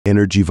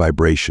Energy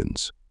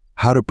vibrations.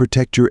 How to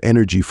protect your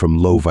energy from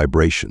low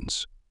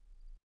vibrations.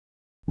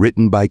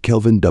 Written by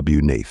Kelvin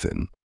W.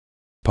 Nathan.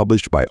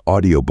 Published by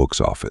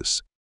Audiobooks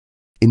Office.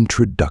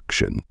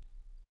 Introduction.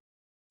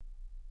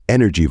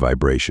 Energy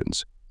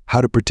vibrations.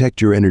 How to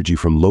protect your energy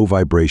from low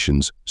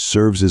vibrations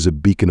serves as a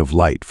beacon of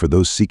light for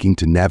those seeking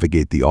to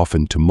navigate the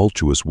often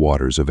tumultuous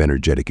waters of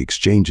energetic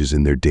exchanges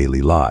in their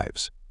daily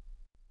lives.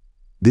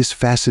 This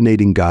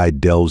fascinating guide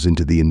delves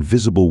into the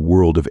invisible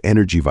world of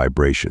energy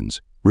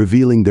vibrations,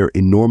 revealing their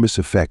enormous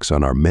effects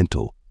on our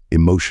mental,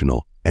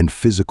 emotional, and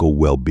physical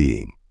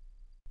well-being.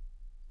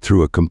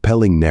 Through a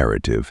compelling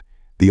narrative,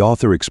 the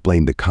author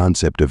explained the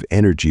concept of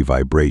energy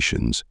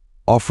vibrations,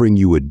 offering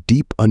you a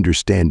deep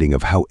understanding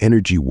of how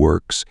energy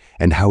works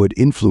and how it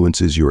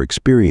influences your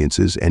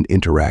experiences and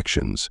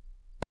interactions.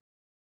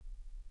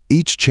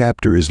 Each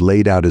chapter is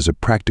laid out as a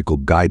practical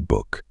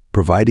guidebook,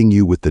 providing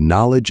you with the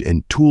knowledge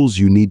and tools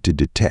you need to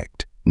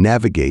detect,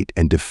 navigate,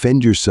 and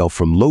defend yourself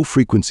from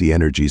low-frequency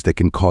energies that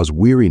can cause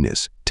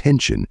weariness,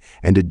 tension,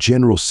 and a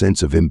general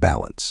sense of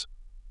imbalance.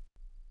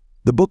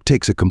 The book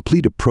takes a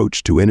complete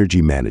approach to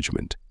energy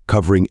management,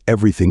 covering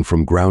everything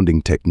from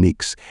grounding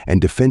techniques and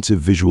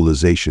defensive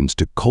visualizations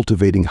to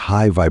cultivating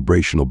high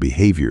vibrational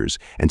behaviors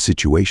and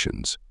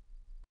situations.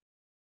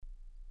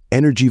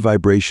 Energy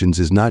vibrations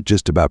is not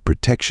just about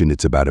protection,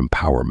 it's about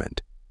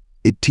empowerment.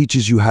 It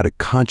teaches you how to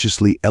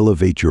consciously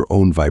elevate your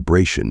own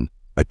vibration,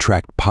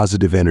 attract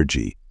positive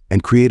energy,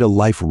 and create a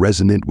life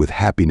resonant with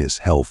happiness,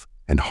 health,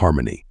 and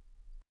harmony.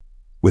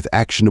 With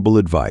actionable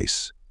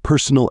advice,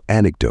 personal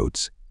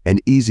anecdotes, and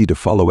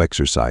easy-to-follow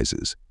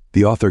exercises,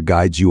 the author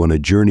guides you on a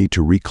journey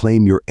to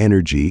reclaim your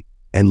energy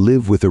and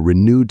live with a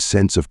renewed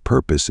sense of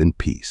purpose and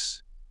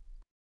peace.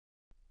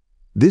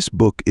 This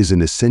book is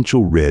an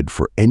essential read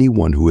for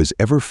anyone who has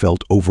ever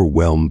felt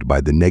overwhelmed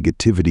by the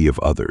negativity of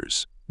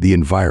others, the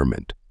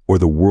environment, or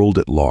the world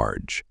at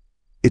large.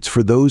 It's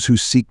for those who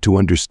seek to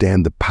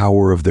understand the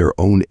power of their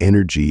own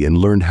energy and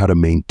learn how to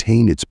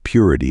maintain its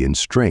purity and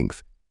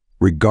strength,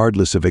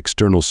 regardless of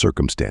external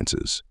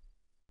circumstances.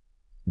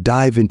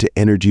 Dive into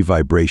energy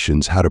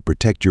vibrations, how to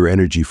protect your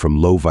energy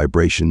from low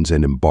vibrations,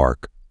 and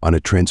embark on a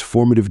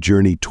transformative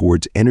journey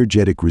towards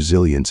energetic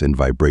resilience and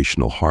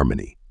vibrational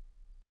harmony.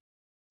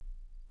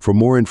 For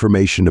more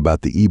information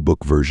about the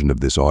ebook version of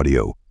this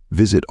audio,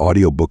 visit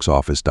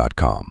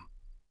audiobooksoffice.com.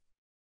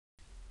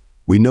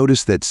 We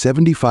noticed that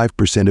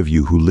 75% of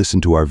you who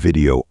listen to our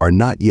video are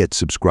not yet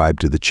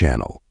subscribed to the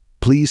channel.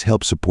 Please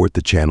help support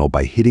the channel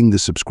by hitting the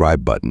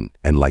subscribe button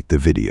and like the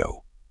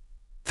video.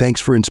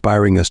 Thanks for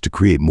inspiring us to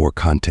create more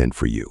content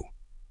for you.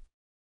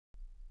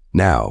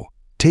 Now,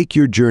 take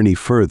your journey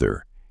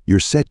further. You're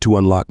set to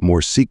unlock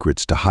more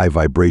secrets to high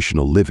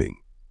vibrational living.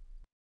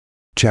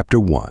 Chapter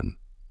 1.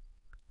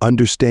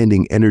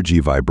 Understanding energy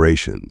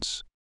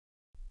vibrations.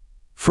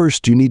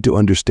 First, you need to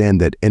understand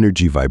that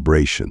energy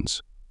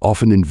vibrations,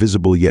 often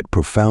invisible yet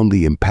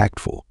profoundly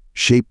impactful,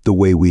 shape the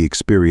way we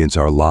experience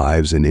our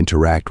lives and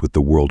interact with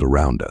the world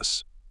around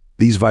us.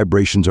 These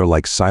vibrations are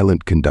like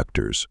silent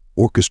conductors,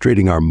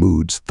 orchestrating our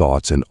moods,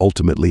 thoughts, and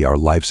ultimately our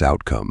life's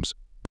outcomes.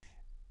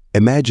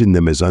 Imagine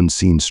them as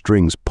unseen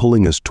strings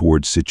pulling us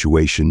towards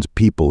situations,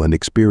 people, and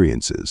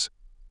experiences.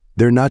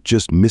 They're not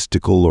just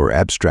mystical or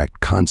abstract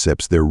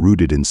concepts, they're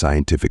rooted in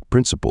scientific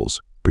principles,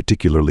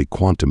 particularly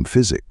quantum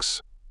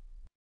physics.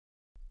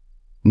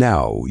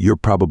 Now, you're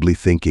probably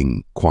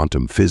thinking,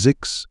 quantum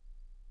physics?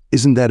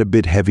 Isn't that a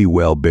bit heavy?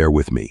 Well, bear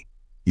with me.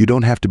 You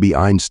don't have to be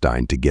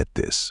Einstein to get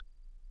this.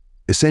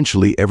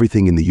 Essentially,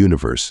 everything in the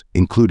universe,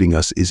 including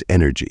us, is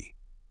energy.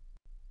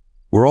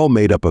 We're all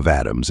made up of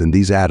atoms, and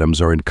these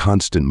atoms are in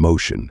constant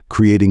motion,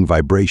 creating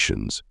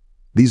vibrations.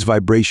 These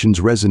vibrations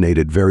resonate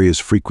at various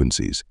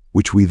frequencies,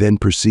 which we then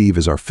perceive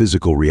as our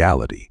physical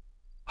reality.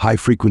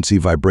 High-frequency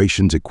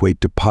vibrations equate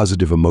to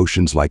positive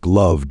emotions like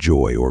love,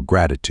 joy, or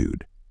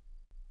gratitude.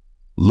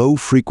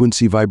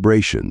 Low-frequency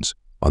vibrations,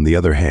 on the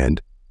other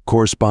hand,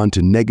 correspond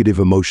to negative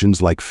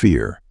emotions like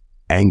fear,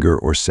 anger,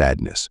 or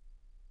sadness.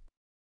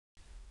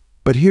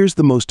 But here's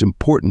the most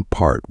important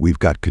part: we've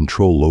got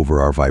control over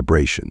our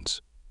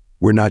vibrations.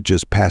 We're not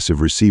just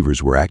passive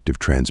receivers, we're active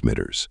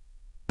transmitters.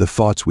 The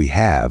thoughts we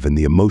have and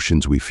the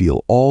emotions we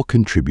feel all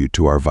contribute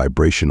to our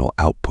vibrational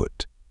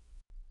output.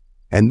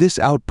 And this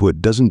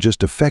output doesn't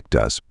just affect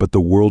us, but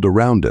the world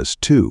around us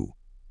too.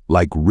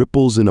 Like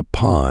ripples in a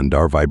pond,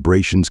 our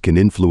vibrations can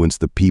influence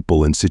the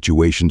people and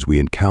situations we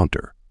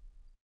encounter.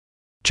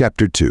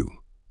 Chapter 2.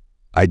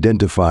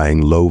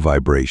 Identifying low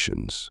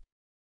vibrations.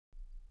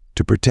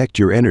 To protect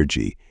your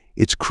energy,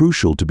 it's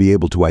crucial to be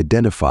able to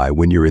identify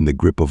when you're in the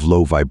grip of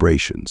low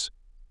vibrations.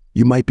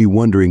 You might be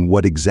wondering,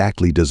 what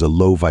exactly does a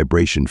low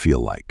vibration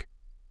feel like?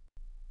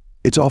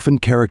 It's often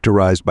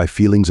characterized by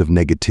feelings of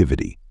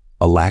negativity,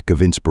 a lack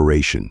of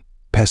inspiration,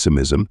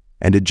 pessimism,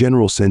 and a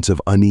general sense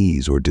of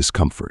unease or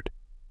discomfort.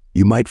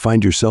 You might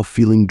find yourself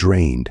feeling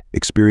drained,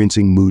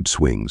 experiencing mood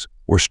swings,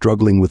 or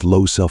struggling with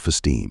low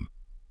self-esteem.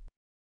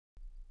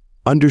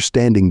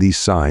 Understanding these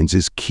signs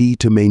is key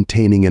to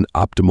maintaining an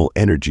optimal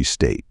energy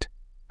state.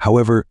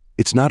 However,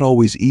 It's not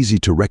always easy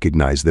to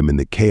recognize them in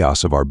the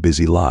chaos of our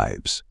busy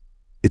lives.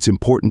 It's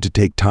important to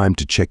take time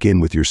to check in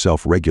with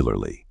yourself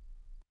regularly.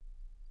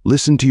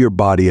 Listen to your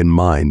body and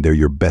mind, they're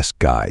your best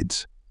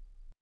guides.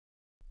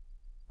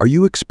 Are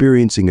you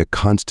experiencing a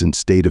constant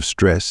state of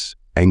stress,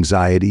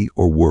 anxiety,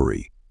 or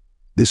worry?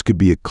 This could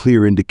be a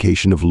clear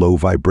indication of low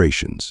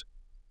vibrations.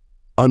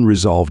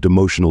 Unresolved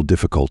emotional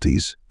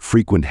difficulties,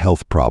 frequent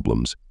health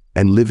problems,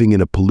 and living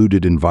in a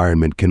polluted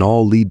environment can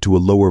all lead to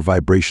a lower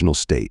vibrational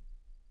state.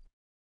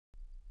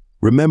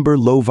 Remember,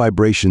 low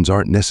vibrations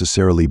aren't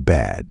necessarily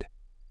bad.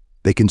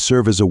 They can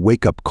serve as a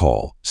wake-up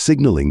call,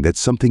 signaling that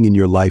something in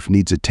your life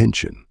needs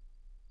attention.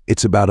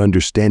 It's about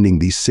understanding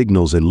these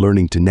signals and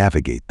learning to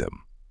navigate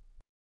them.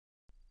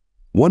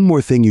 One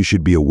more thing you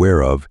should be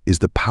aware of is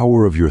the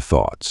power of your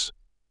thoughts.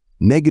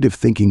 Negative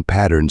thinking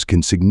patterns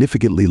can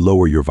significantly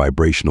lower your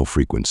vibrational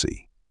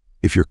frequency.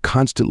 If you're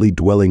constantly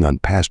dwelling on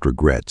past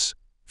regrets,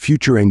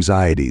 future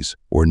anxieties,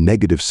 or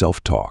negative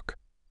self-talk,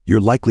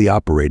 you're likely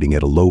operating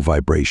at a low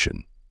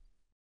vibration.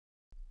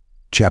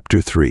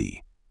 Chapter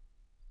 3.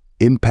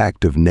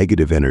 Impact of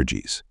negative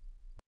energies.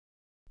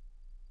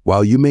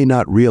 While you may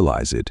not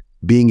realize it,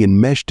 being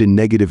enmeshed in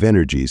negative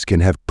energies can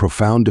have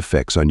profound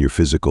effects on your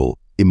physical,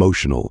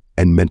 emotional,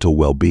 and mental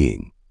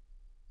well-being.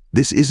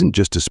 This isn't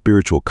just a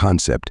spiritual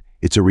concept,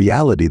 it's a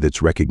reality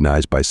that's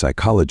recognized by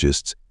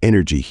psychologists,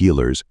 energy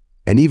healers,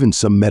 and even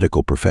some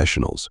medical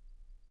professionals.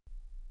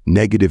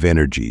 Negative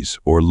energies,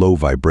 or low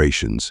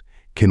vibrations,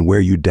 can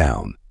wear you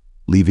down,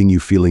 leaving you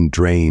feeling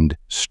drained,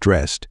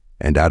 stressed,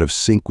 and out of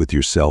sync with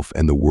yourself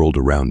and the world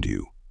around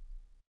you.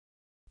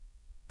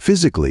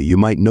 Physically, you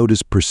might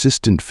notice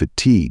persistent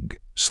fatigue,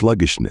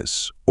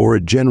 sluggishness, or a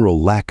general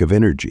lack of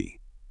energy.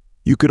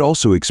 You could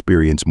also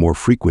experience more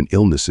frequent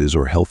illnesses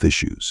or health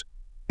issues,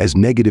 as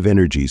negative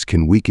energies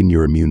can weaken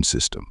your immune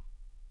system.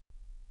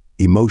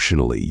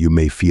 Emotionally, you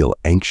may feel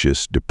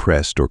anxious,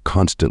 depressed, or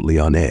constantly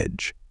on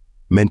edge.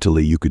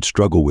 Mentally, you could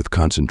struggle with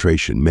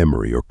concentration,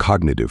 memory, or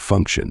cognitive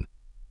function.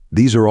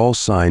 These are all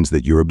signs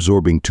that you're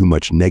absorbing too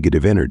much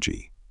negative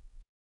energy.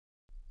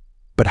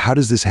 But how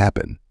does this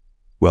happen?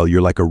 Well, you're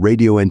like a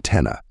radio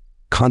antenna,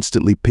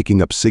 constantly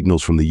picking up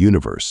signals from the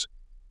universe.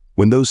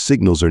 When those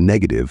signals are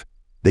negative,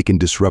 they can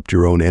disrupt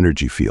your own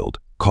energy field,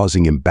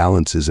 causing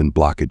imbalances and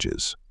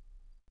blockages.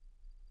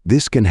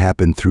 This can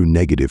happen through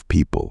negative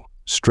people,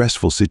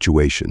 stressful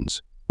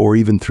situations, or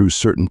even through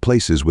certain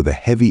places with a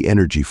heavy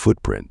energy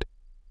footprint.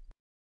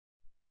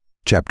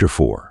 Chapter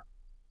 4.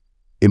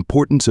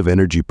 Importance of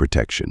energy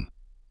protection.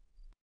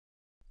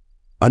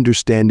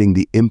 Understanding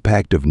the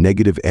impact of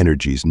negative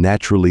energies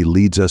naturally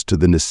leads us to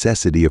the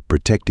necessity of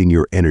protecting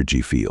your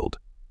energy field.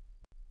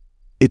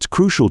 It's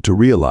crucial to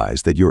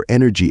realize that your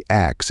energy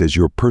acts as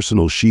your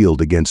personal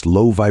shield against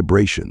low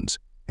vibrations,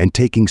 and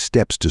taking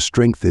steps to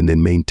strengthen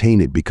and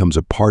maintain it becomes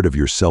a part of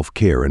your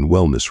self-care and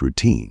wellness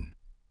routine.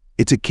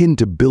 It's akin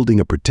to building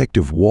a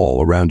protective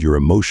wall around your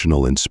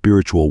emotional and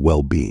spiritual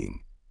well-being.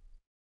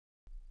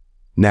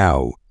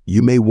 Now,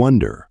 you may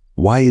wonder,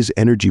 why is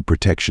energy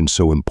protection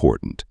so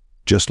important?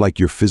 Just like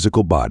your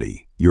physical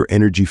body, your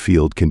energy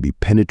field can be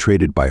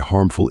penetrated by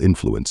harmful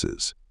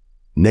influences.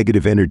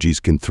 Negative energies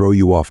can throw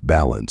you off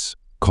balance,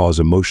 cause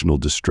emotional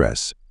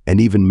distress, and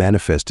even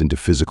manifest into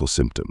physical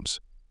symptoms.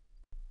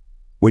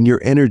 When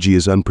your energy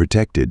is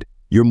unprotected,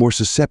 you're more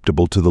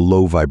susceptible to the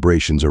low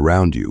vibrations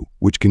around you,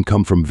 which can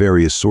come from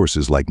various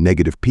sources like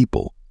negative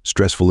people,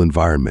 stressful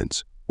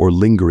environments, or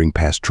lingering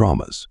past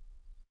traumas.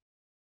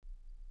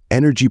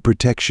 Energy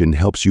protection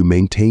helps you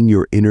maintain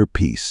your inner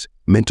peace,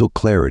 mental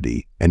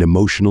clarity, and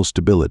emotional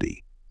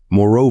stability.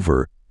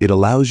 Moreover, it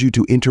allows you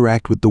to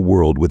interact with the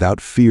world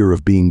without fear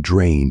of being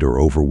drained or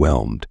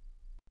overwhelmed.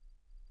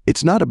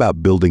 It's not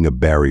about building a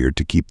barrier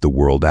to keep the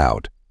world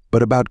out,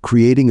 but about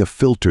creating a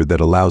filter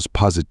that allows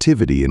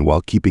positivity in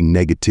while keeping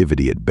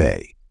negativity at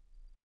bay.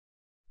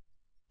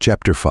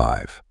 Chapter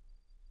 5.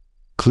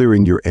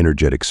 Clearing your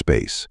energetic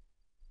space.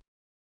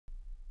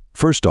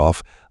 First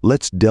off,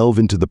 let's delve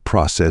into the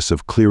process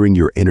of clearing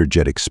your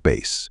energetic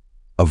space,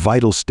 a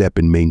vital step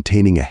in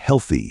maintaining a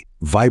healthy,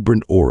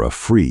 vibrant aura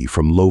free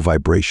from low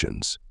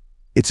vibrations.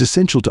 It's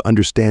essential to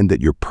understand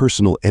that your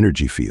personal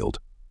energy field,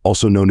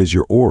 also known as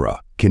your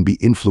aura, can be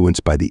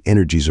influenced by the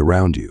energies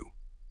around you.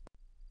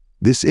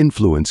 This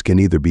influence can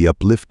either be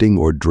uplifting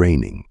or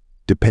draining,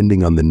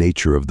 depending on the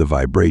nature of the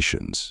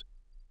vibrations.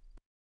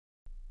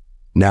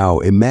 Now,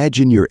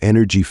 imagine your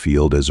energy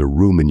field as a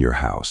room in your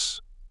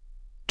house.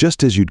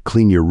 Just as you'd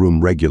clean your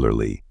room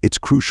regularly, it's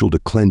crucial to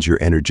cleanse your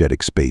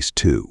energetic space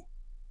too.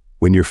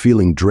 When you're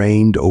feeling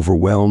drained,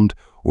 overwhelmed,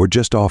 or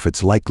just off,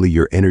 it's likely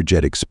your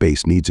energetic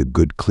space needs a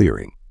good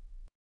clearing.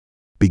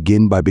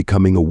 Begin by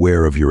becoming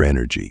aware of your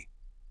energy.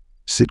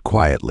 Sit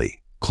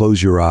quietly,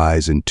 close your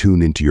eyes, and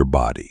tune into your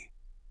body.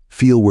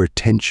 Feel where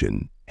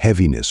tension,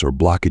 heaviness, or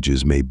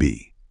blockages may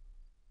be.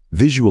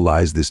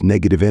 Visualize this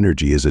negative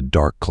energy as a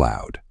dark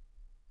cloud.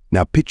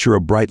 Now picture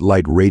a bright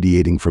light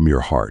radiating from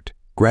your heart,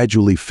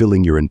 gradually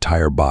filling your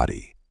entire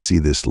body. See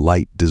this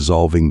light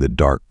dissolving the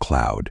dark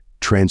cloud,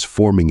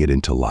 transforming it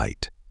into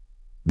light.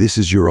 This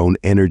is your own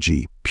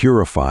energy,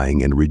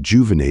 purifying and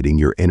rejuvenating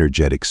your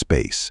energetic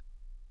space.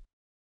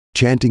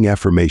 Chanting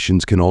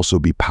affirmations can also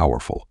be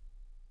powerful.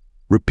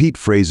 Repeat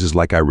phrases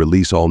like "I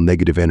release all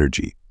negative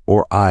energy"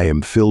 or "I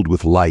am filled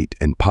with light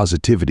and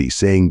positivity."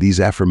 Saying these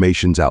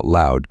affirmations out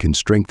loud can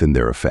strengthen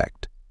their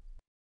effect.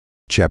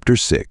 Chapter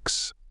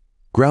 6.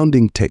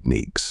 Grounding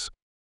Techniques.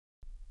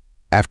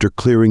 After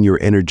clearing your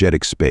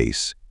energetic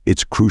space,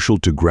 it's crucial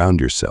to ground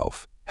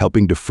yourself,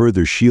 helping to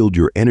further shield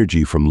your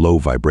energy from low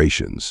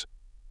vibrations.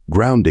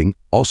 Grounding,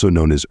 also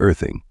known as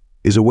earthing,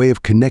 is a way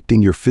of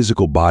connecting your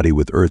physical body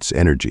with Earth's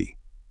energy.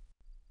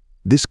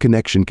 This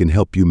connection can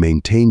help you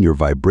maintain your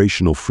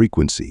vibrational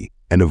frequency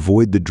and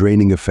avoid the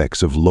draining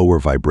effects of lower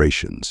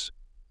vibrations.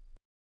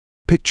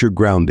 Picture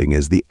grounding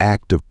as the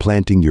act of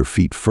planting your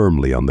feet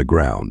firmly on the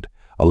ground,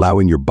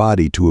 allowing your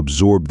body to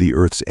absorb the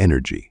Earth's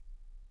energy.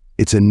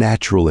 It's a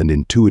natural and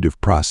intuitive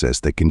process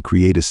that can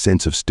create a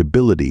sense of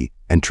stability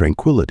and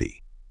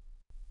tranquility.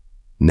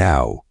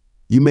 Now,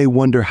 you may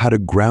wonder how to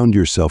ground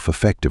yourself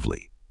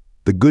effectively.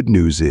 The good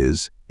news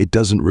is, it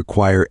doesn't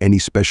require any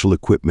special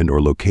equipment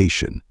or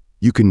location.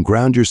 You can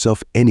ground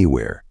yourself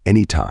anywhere,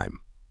 anytime.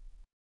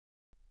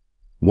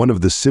 One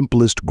of the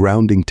simplest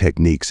grounding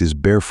techniques is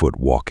barefoot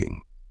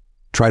walking.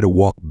 Try to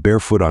walk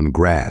barefoot on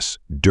grass,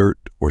 dirt,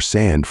 or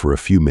sand for a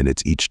few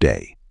minutes each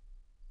day.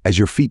 As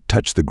your feet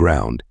touch the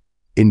ground,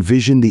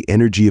 envision the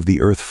energy of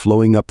the earth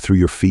flowing up through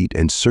your feet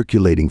and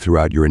circulating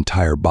throughout your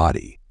entire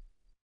body.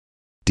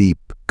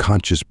 Deep,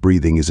 conscious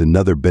breathing is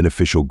another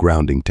beneficial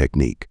grounding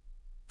technique.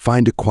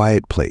 Find a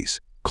quiet place,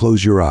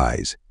 close your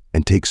eyes,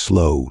 and take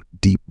slow,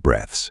 deep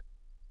breaths.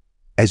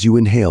 As you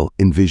inhale,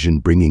 envision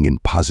bringing in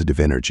positive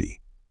energy.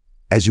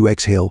 As you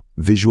exhale,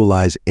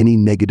 visualize any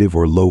negative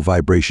or low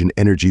vibration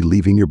energy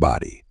leaving your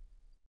body.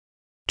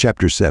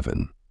 Chapter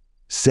 7.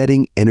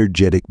 Setting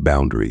Energetic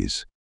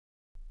Boundaries.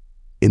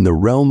 In the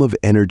realm of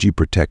energy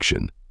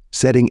protection,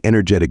 setting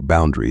energetic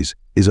boundaries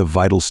is a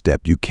vital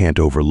step you can't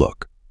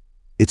overlook.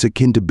 It's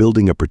akin to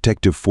building a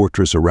protective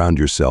fortress around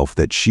yourself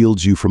that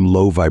shields you from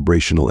low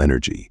vibrational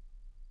energy.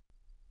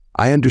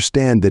 I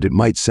understand that it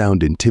might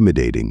sound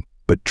intimidating,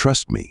 but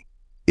trust me,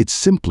 it's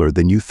simpler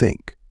than you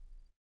think.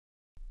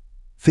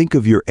 Think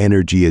of your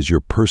energy as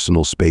your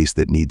personal space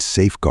that needs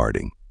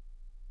safeguarding.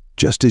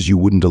 Just as you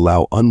wouldn't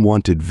allow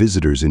unwanted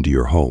visitors into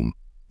your home,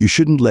 you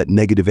shouldn't let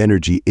negative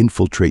energy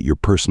infiltrate your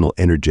personal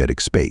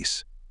energetic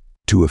space.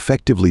 To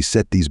effectively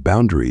set these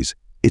boundaries,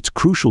 it's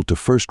crucial to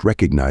first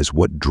recognize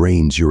what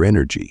drains your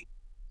energy.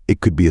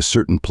 It could be a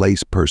certain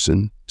place,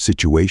 person,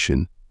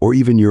 situation, or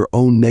even your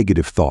own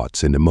negative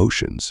thoughts and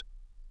emotions.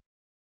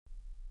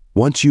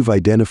 Once you've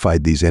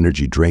identified these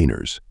energy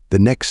drainers, the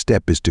next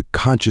step is to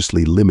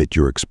consciously limit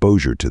your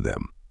exposure to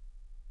them.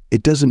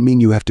 It doesn't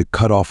mean you have to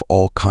cut off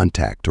all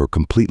contact or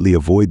completely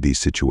avoid these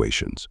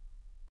situations.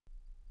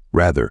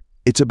 Rather,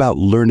 it's about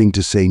learning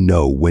to say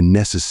no when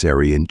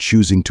necessary and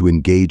choosing to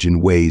engage in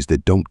ways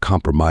that don't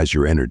compromise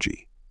your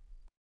energy.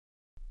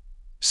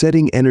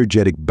 Setting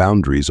energetic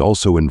boundaries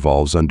also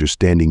involves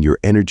understanding your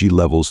energy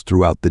levels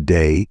throughout the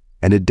day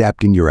and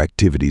adapting your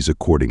activities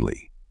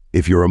accordingly.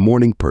 If you're a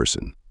morning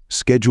person,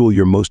 schedule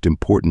your most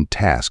important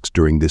tasks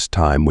during this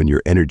time when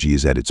your energy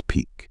is at its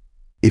peak.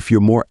 If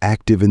you're more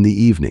active in the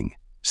evening,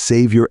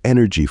 save your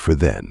energy for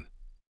then.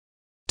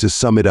 To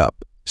sum it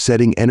up,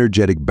 setting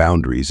energetic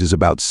boundaries is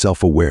about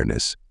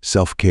self-awareness,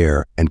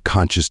 self-care, and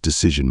conscious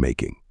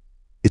decision-making.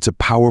 It's a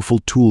powerful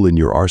tool in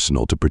your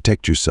arsenal to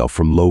protect yourself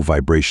from low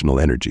vibrational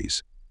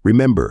energies.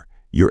 Remember,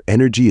 your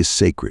energy is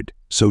sacred,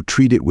 so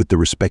treat it with the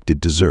respect it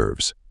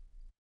deserves.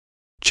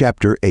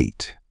 Chapter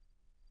 8.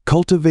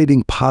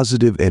 Cultivating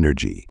Positive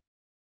Energy.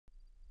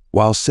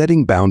 While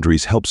setting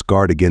boundaries helps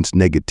guard against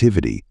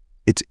negativity,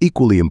 it's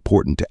equally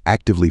important to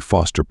actively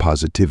foster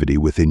positivity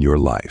within your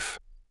life.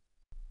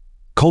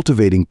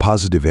 Cultivating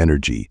positive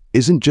energy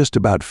isn't just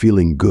about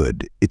feeling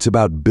good, it's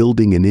about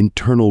building an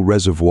internal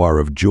reservoir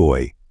of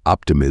joy,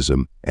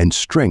 optimism, and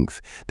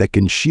strength that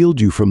can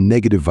shield you from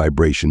negative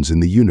vibrations in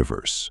the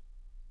universe.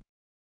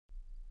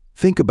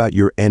 Think about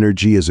your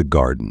energy as a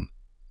garden.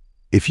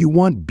 If you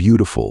want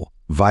beautiful,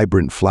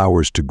 vibrant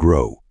flowers to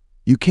grow,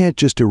 you can't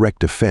just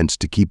erect a fence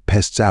to keep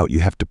pests out. You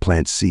have to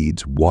plant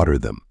seeds, water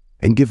them,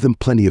 and give them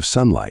plenty of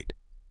sunlight.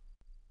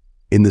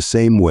 In the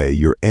same way,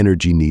 your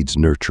energy needs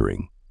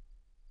nurturing.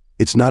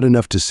 It's not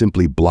enough to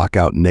simply block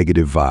out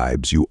negative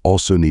vibes. You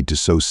also need to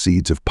sow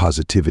seeds of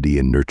positivity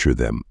and nurture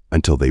them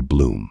until they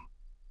bloom.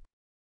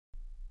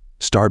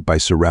 Start by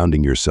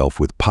surrounding yourself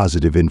with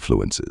positive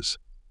influences.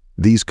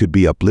 These could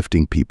be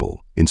uplifting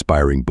people,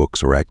 inspiring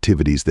books, or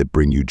activities that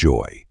bring you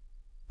joy.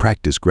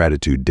 Practice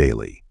gratitude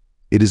daily.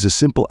 It is a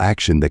simple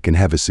action that can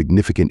have a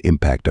significant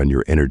impact on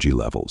your energy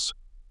levels.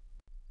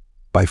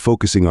 By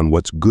focusing on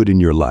what's good in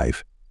your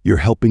life, you're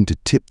helping to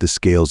tip the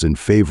scales in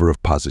favor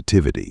of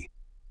positivity.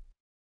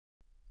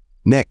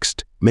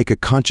 Next, make a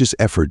conscious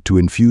effort to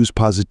infuse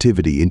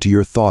positivity into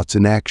your thoughts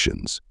and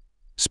actions.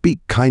 Speak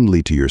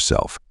kindly to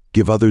yourself,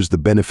 give others the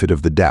benefit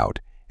of the doubt,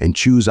 and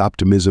choose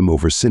optimism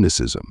over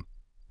cynicism.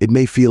 It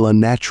may feel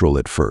unnatural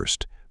at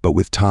first, but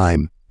with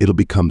time, it'll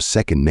become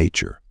second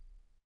nature.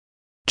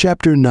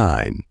 Chapter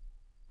 9.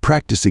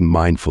 Practicing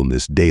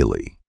mindfulness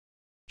daily.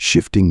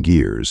 Shifting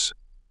gears,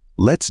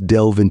 let's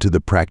delve into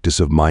the practice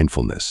of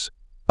mindfulness,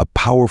 a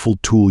powerful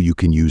tool you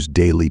can use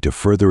daily to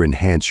further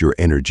enhance your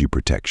energy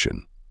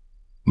protection.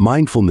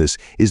 Mindfulness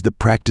is the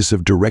practice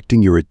of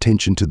directing your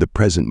attention to the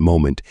present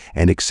moment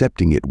and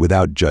accepting it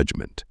without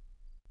judgment.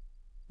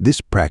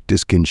 This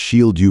practice can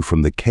shield you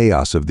from the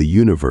chaos of the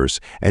universe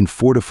and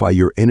fortify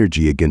your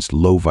energy against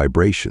low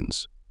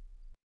vibrations.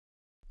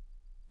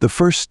 The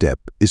first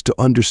step is to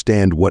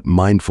understand what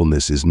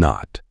mindfulness is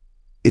not.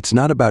 It's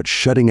not about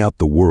shutting out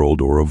the world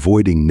or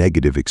avoiding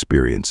negative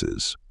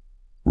experiences.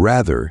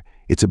 Rather,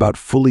 it's about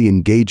fully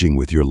engaging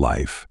with your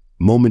life,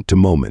 moment to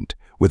moment,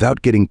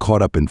 without getting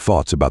caught up in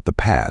thoughts about the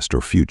past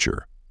or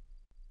future.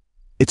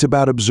 It's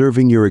about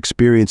observing your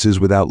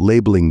experiences without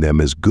labeling them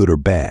as good or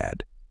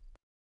bad.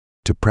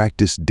 To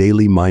practice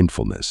daily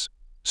mindfulness,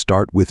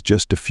 start with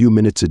just a few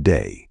minutes a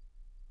day.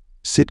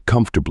 Sit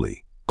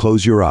comfortably,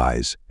 close your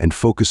eyes, and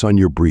focus on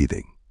your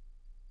breathing.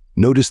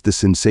 Notice the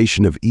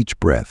sensation of each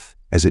breath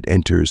as it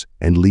enters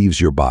and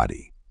leaves your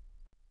body.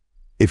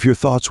 If your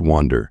thoughts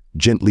wander,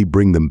 gently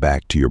bring them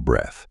back to your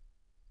breath.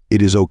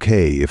 It is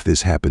okay if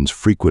this happens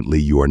frequently.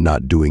 You are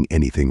not doing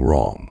anything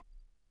wrong.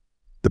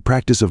 The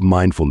practice of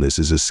mindfulness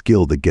is a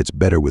skill that gets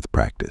better with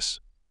practice.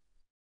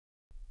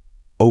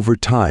 Over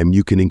time,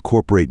 you can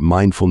incorporate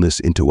mindfulness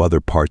into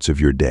other parts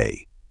of your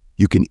day.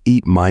 You can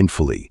eat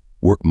mindfully,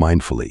 work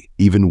mindfully,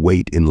 even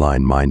wait in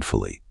line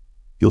mindfully.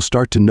 You'll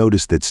start to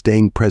notice that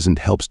staying present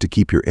helps to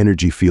keep your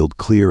energy field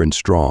clear and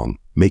strong,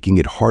 making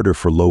it harder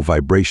for low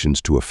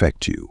vibrations to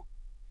affect you.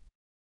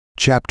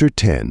 Chapter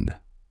 10.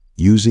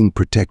 Using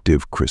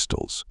protective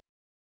crystals.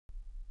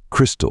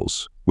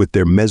 Crystals, with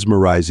their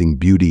mesmerizing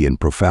beauty and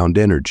profound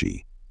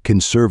energy,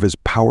 can serve as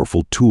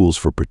powerful tools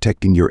for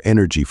protecting your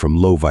energy from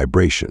low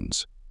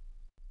vibrations.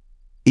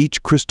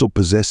 Each crystal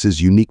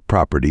possesses unique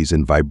properties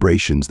and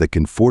vibrations that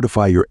can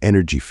fortify your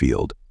energy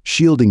field,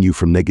 shielding you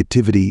from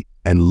negativity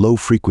and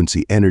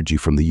low-frequency energy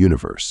from the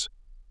universe.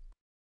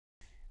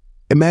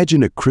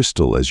 Imagine a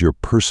crystal as your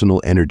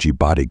personal energy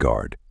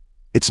bodyguard.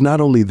 It's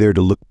not only there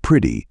to look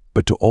pretty,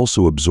 but to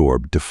also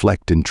absorb,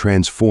 deflect, and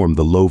transform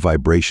the low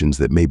vibrations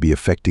that may be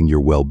affecting your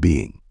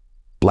well-being.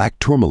 Black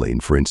tourmaline,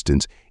 for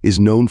instance, is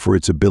known for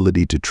its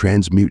ability to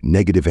transmute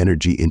negative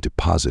energy into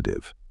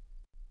positive.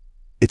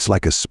 It's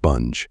like a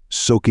sponge,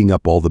 soaking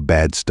up all the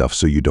bad stuff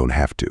so you don't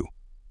have to.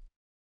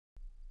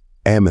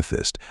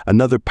 Amethyst,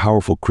 another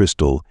powerful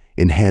crystal,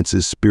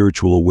 enhances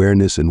spiritual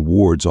awareness and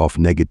wards off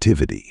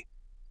negativity.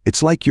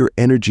 It's like your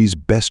energy's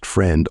best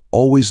friend,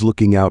 always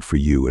looking out for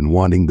you and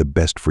wanting the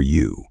best for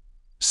you.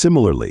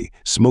 Similarly,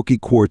 smoky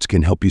quartz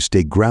can help you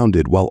stay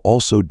grounded while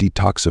also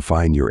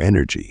detoxifying your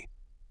energy.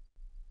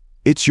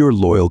 It's your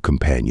loyal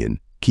companion,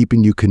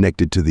 keeping you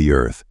connected to the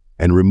earth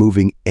and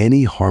removing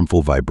any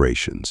harmful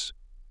vibrations.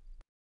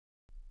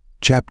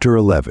 Chapter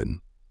 11.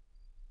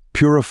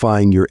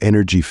 Purifying your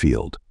energy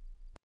field.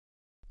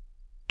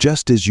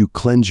 Just as you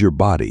cleanse your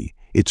body,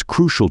 it's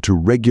crucial to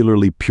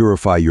regularly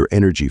purify your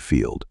energy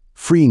field,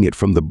 freeing it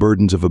from the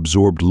burdens of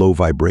absorbed low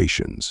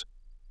vibrations.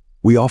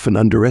 We often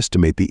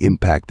underestimate the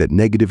impact that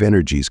negative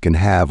energies can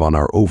have on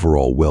our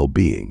overall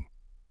well-being.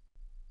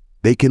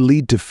 They can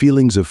lead to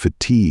feelings of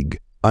fatigue,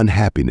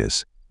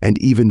 unhappiness, and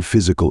even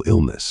physical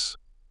illness.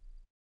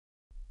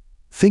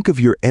 Think of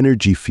your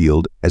energy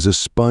field as a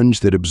sponge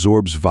that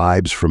absorbs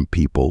vibes from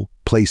people,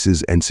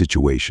 places, and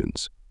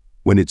situations.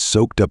 When it's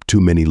soaked up too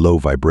many low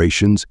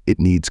vibrations, it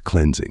needs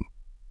cleansing.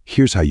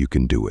 Here's how you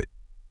can do it.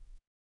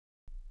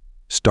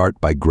 Start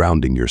by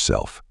grounding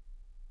yourself.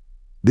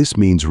 This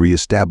means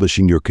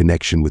reestablishing your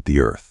connection with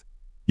the earth.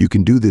 You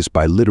can do this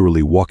by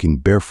literally walking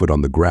barefoot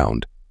on the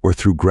ground or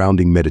through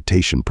grounding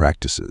meditation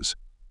practices.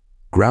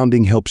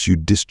 Grounding helps you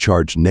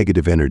discharge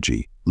negative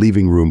energy,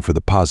 leaving room for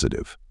the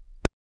positive.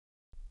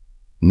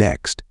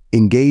 Next,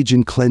 engage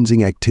in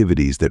cleansing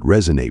activities that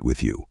resonate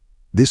with you.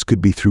 This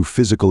could be through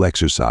physical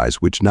exercise,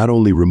 which not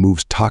only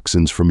removes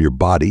toxins from your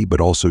body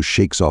but also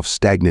shakes off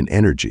stagnant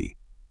energy.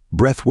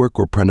 Breathwork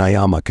or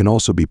pranayama can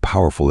also be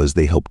powerful as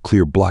they help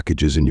clear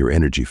blockages in your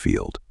energy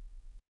field.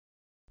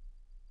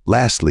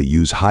 Lastly,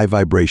 use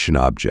high-vibration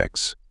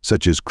objects,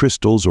 such as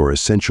crystals or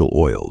essential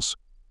oils.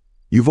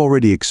 You've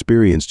already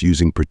experienced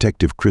using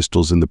protective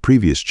crystals in the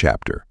previous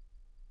chapter.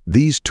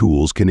 These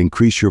tools can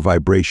increase your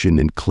vibration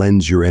and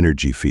cleanse your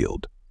energy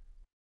field.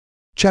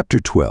 Chapter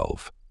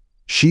 12.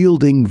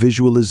 Shielding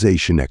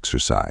Visualization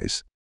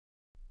Exercise.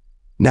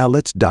 Now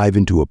let's dive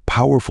into a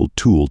powerful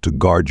tool to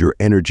guard your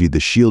energy, the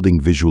shielding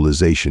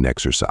visualization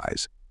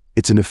exercise.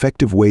 It's an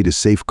effective way to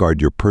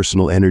safeguard your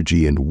personal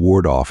energy and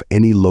ward off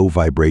any low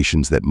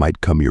vibrations that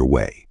might come your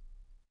way.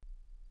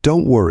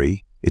 Don't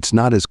worry, it's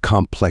not as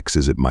complex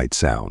as it might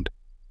sound.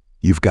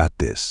 You've got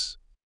this.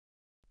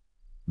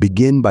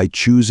 Begin by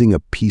choosing a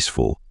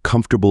peaceful,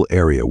 comfortable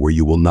area where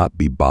you will not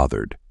be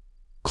bothered.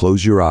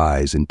 Close your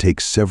eyes and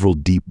take several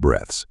deep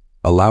breaths,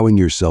 allowing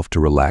yourself to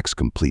relax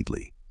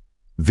completely.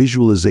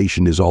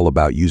 Visualization is all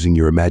about using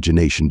your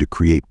imagination to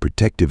create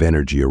protective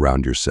energy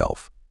around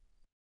yourself.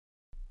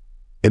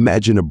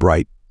 Imagine a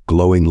bright,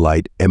 glowing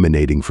light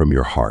emanating from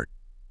your heart.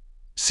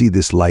 See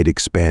this light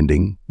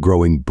expanding,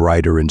 growing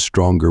brighter and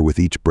stronger with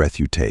each breath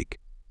you take.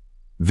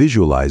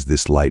 Visualize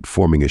this light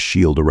forming a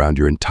shield around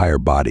your entire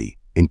body,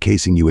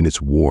 encasing you in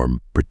its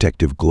warm,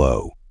 protective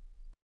glow.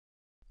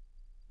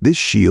 This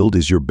shield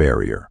is your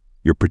barrier,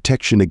 your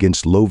protection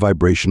against low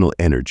vibrational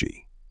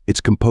energy.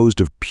 It's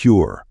composed of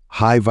pure,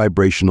 high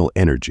vibrational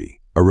energy,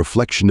 a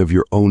reflection of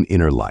your own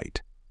inner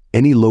light.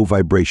 Any low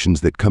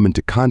vibrations that come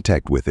into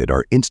contact with it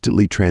are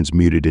instantly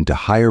transmuted into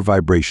higher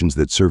vibrations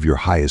that serve your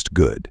highest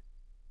good.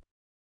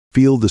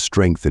 Feel the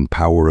strength and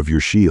power of your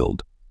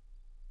shield.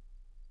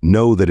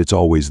 Know that it's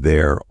always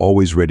there,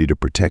 always ready to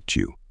protect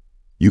you.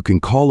 You can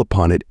call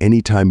upon it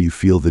anytime you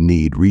feel the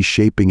need,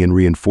 reshaping and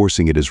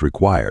reinforcing it as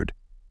required.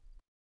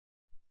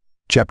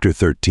 Chapter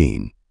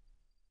 13.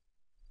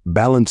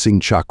 Balancing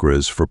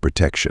chakras for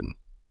protection.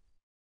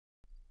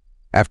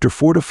 After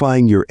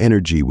fortifying your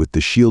energy with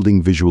the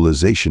shielding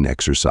visualization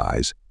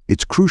exercise,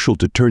 it's crucial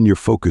to turn your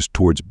focus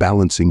towards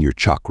balancing your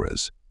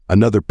chakras,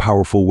 another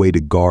powerful way to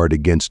guard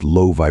against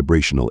low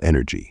vibrational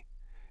energy.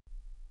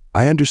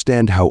 I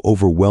understand how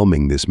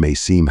overwhelming this may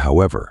seem,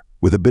 however,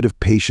 with a bit of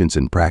patience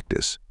and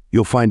practice,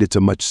 you'll find it's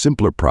a much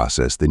simpler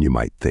process than you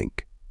might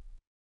think.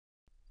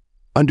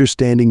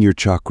 Understanding your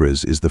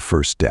chakras is the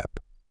first step.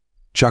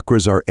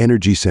 Chakras are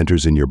energy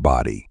centers in your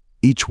body,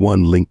 each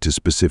one linked to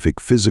specific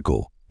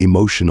physical,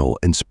 emotional,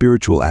 and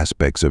spiritual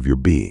aspects of your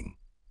being.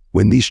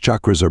 When these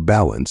chakras are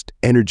balanced,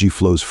 energy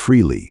flows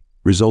freely,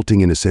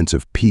 resulting in a sense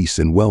of peace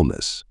and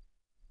wellness.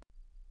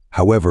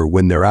 However,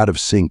 when they're out of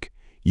sync,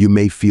 you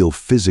may feel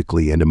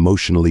physically and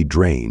emotionally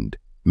drained,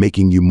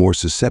 making you more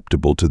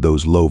susceptible to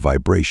those low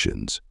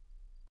vibrations.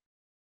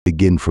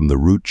 Begin from the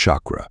root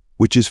chakra,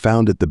 which is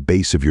found at the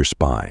base of your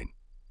spine.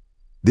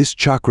 This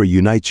chakra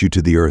unites you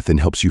to the earth and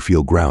helps you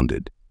feel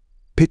grounded.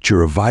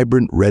 Picture a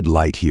vibrant red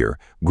light here,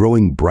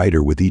 growing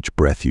brighter with each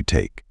breath you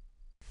take.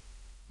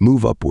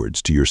 Move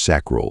upwards to your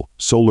sacral,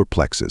 solar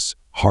plexus,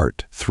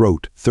 heart,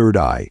 throat, third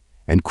eye,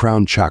 and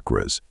crown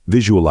chakras,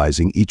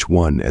 visualizing each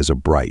one as a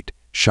bright,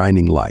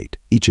 shining light,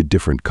 each a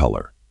different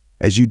color.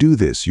 As you do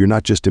this, you're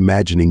not just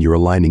imagining, you're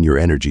aligning your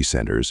energy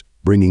centers,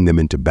 bringing them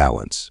into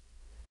balance.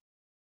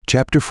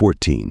 Chapter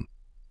 14.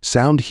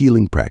 Sound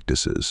Healing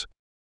Practices.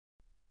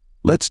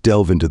 Let's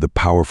delve into the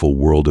powerful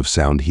world of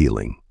sound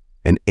healing,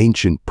 an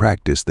ancient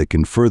practice that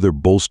can further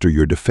bolster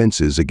your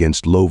defenses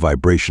against low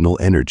vibrational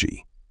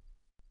energy.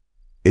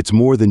 It's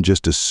more than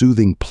just a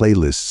soothing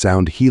playlist.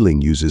 Sound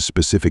healing uses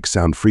specific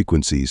sound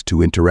frequencies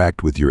to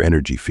interact with your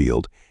energy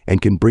field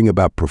and can bring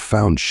about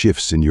profound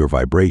shifts in your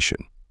vibration.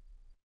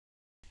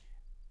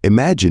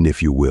 Imagine,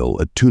 if you will,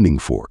 a tuning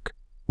fork.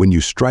 When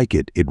you strike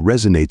it, it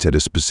resonates at a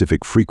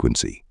specific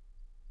frequency.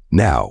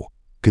 Now,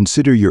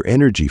 consider your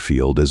energy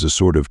field as a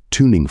sort of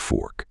tuning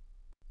fork.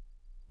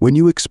 When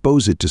you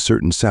expose it to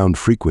certain sound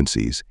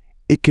frequencies,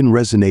 it can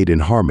resonate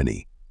in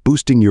harmony,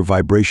 boosting your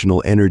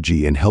vibrational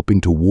energy and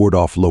helping to ward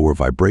off lower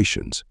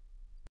vibrations.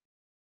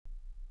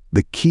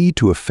 The key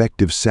to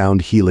effective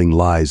sound healing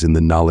lies in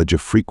the knowledge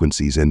of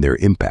frequencies and their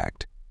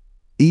impact.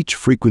 Each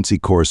frequency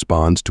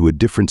corresponds to a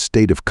different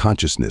state of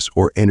consciousness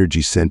or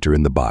energy center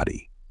in the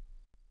body.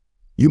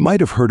 You might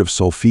have heard of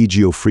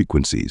solfeggio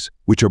frequencies,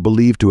 which are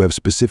believed to have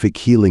specific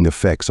healing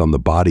effects on the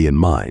body and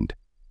mind.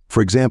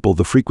 For example,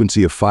 the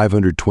frequency of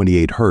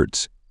 528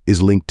 Hz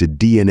is linked to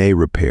DNA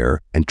repair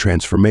and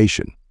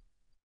transformation.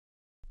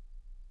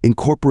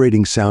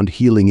 Incorporating sound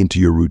healing into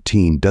your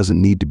routine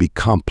doesn't need to be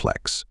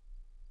complex.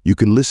 You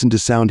can listen to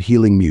sound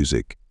healing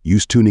music,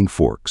 use tuning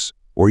forks,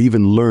 or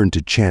even learn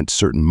to chant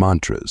certain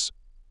mantras.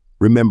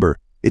 Remember,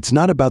 it's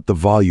not about the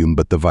volume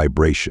but the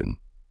vibration.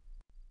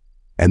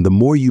 And the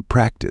more you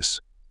practice,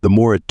 the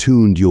more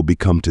attuned you'll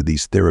become to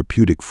these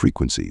therapeutic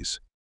frequencies.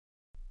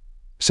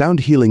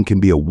 Sound healing can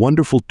be a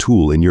wonderful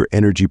tool in your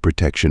energy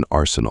protection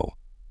arsenal.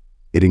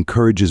 It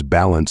encourages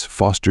balance,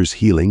 fosters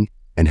healing,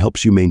 and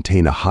helps you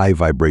maintain a high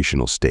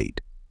vibrational state.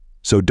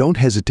 So don't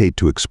hesitate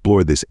to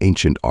explore this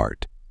ancient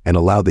art and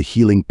allow the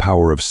healing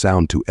power of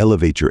sound to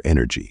elevate your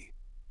energy.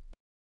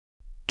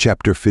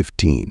 Chapter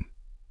 15.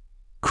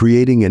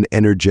 Creating an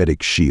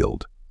energetic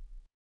shield.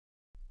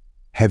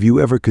 Have you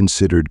ever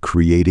considered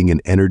creating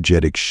an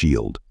energetic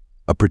shield,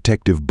 a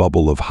protective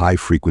bubble of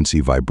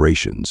high-frequency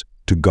vibrations,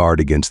 to guard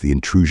against the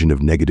intrusion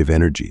of negative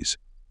energies?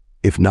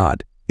 If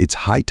not, it's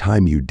high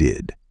time you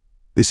did.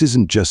 This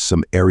isn't just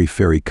some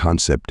airy-fairy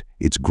concept,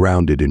 it's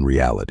grounded in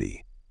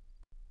reality.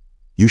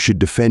 You should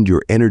defend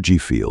your energy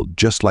field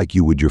just like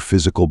you would your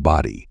physical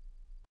body.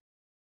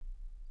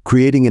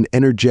 Creating an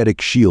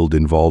energetic shield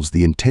involves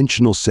the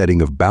intentional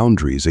setting of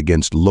boundaries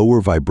against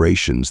lower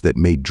vibrations that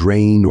may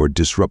drain or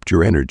disrupt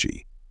your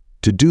energy.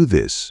 To do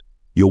this,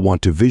 you'll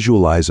want to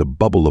visualize a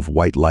bubble of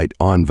white light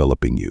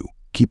enveloping you,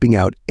 keeping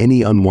out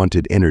any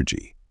unwanted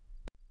energy.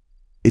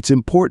 It's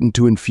important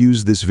to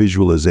infuse this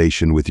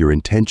visualization with your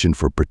intention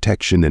for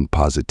protection and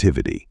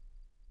positivity.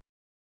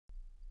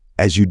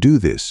 As you do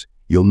this,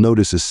 you'll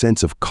notice a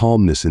sense of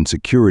calmness and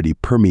security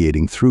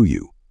permeating through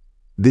you.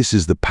 This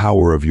is the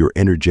power of your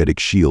energetic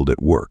shield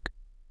at work.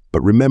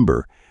 But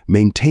remember,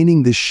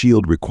 maintaining this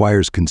shield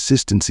requires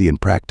consistency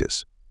and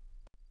practice.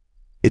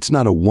 It's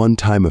not a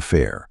one-time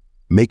affair.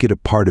 Make it a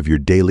part of your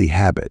daily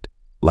habit,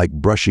 like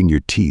brushing your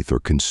teeth or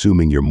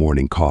consuming your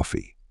morning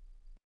coffee.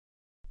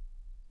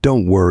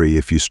 Don't worry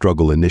if you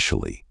struggle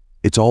initially.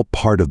 It's all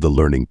part of the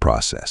learning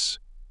process.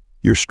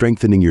 You're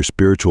strengthening your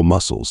spiritual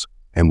muscles,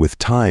 and with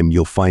time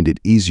you'll find it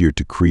easier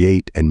to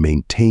create and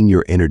maintain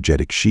your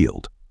energetic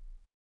shield.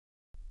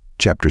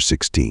 Chapter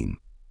 16.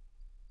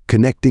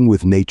 Connecting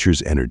with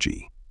nature's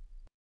energy.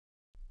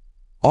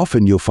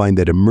 Often you'll find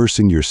that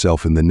immersing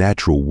yourself in the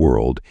natural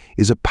world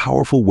is a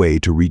powerful way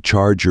to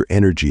recharge your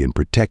energy and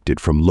protect it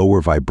from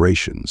lower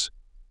vibrations.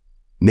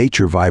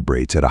 Nature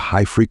vibrates at a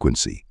high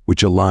frequency,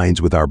 which aligns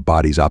with our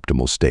body's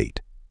optimal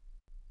state.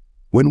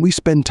 When we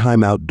spend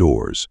time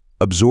outdoors,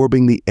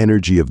 absorbing the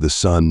energy of the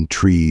sun,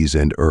 trees,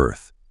 and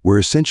earth, we're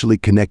essentially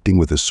connecting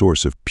with a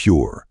source of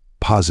pure,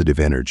 positive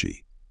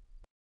energy.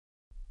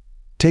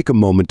 Take a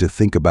moment to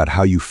think about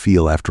how you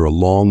feel after a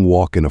long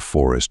walk in a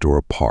forest or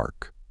a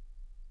park.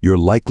 You're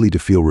likely to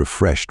feel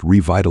refreshed,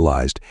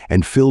 revitalized,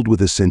 and filled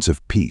with a sense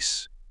of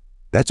peace.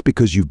 That's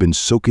because you've been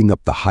soaking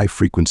up the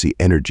high-frequency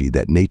energy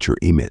that nature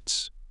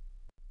emits.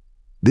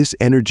 This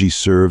energy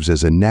serves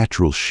as a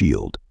natural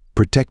shield,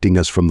 protecting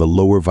us from the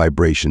lower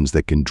vibrations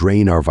that can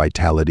drain our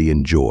vitality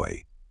and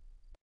joy.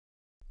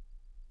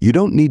 You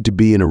don't need to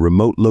be in a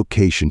remote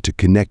location to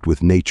connect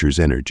with nature's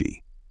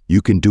energy.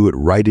 You can do it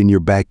right in your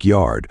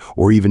backyard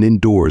or even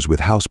indoors with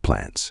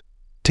houseplants.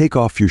 Take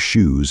off your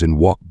shoes and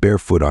walk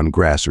barefoot on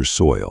grass or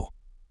soil.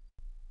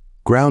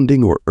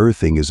 Grounding or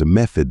earthing is a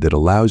method that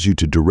allows you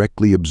to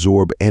directly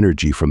absorb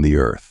energy from the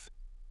earth.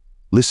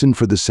 Listen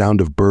for the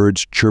sound of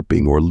birds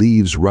chirping or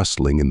leaves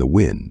rustling in the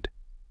wind.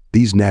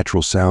 These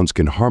natural sounds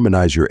can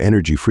harmonize your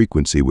energy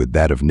frequency with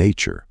that of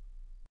nature.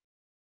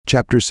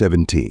 Chapter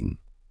 17.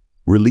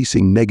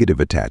 Releasing negative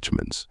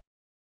attachments.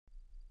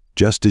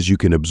 Just as you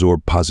can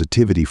absorb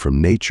positivity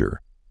from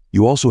nature,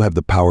 you also have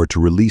the power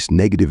to release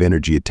negative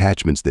energy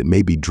attachments that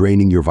may be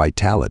draining your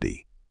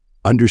vitality.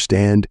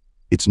 Understand,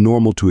 it's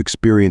normal to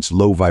experience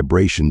low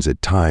vibrations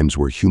at times.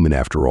 We're human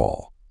after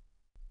all.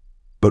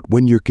 But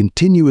when you're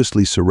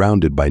continuously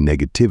surrounded by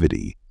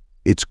negativity,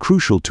 it's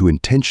crucial to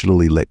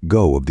intentionally let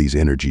go of these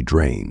energy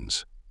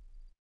drains.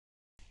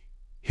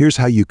 Here's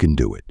how you can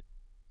do it.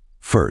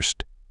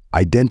 First,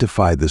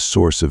 identify the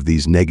source of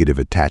these negative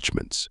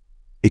attachments.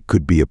 It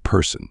could be a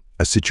person,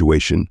 a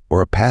situation,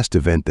 or a past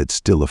event that's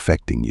still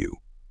affecting you.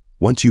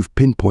 Once you've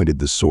pinpointed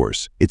the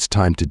source, it's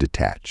time to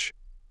detach.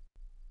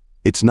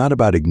 It's not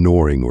about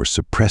ignoring or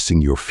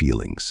suppressing your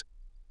feelings.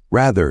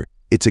 Rather,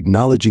 it's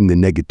acknowledging the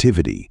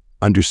negativity,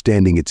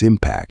 understanding its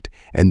impact,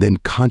 and then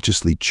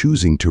consciously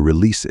choosing to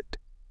release it.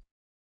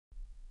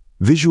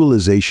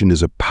 Visualization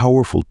is a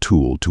powerful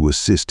tool to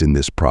assist in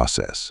this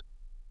process.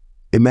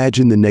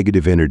 Imagine the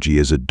negative energy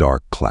as a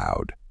dark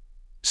cloud.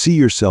 See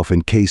yourself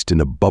encased in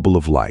a bubble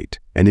of light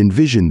and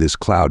envision this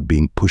cloud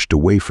being pushed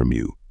away from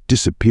you,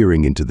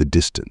 disappearing into the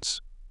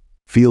distance.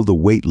 Feel the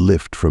weight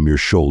lift from your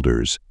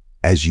shoulders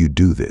as you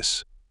do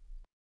this.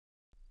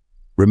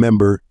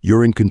 Remember,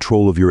 you're in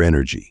control of your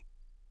energy.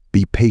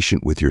 Be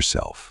patient with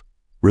yourself.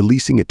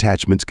 Releasing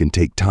attachments can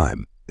take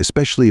time,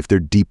 especially if they're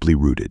deeply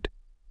rooted.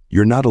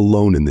 You're not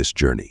alone in this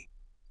journey.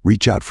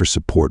 Reach out for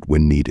support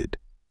when needed.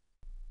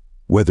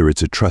 Whether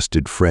it's a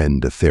trusted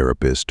friend, a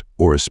therapist,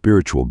 or a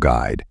spiritual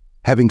guide,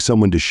 having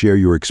someone to share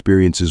your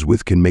experiences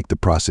with can make the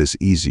process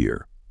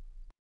easier.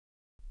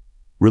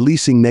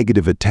 Releasing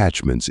negative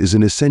attachments is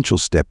an essential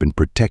step in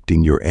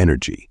protecting your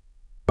energy.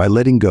 By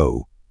letting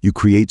go, you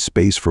create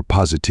space for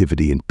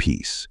positivity and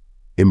peace.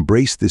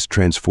 Embrace this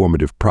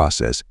transformative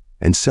process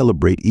and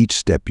celebrate each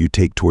step you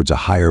take towards a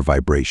higher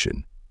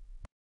vibration.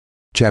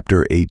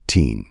 Chapter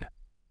 18.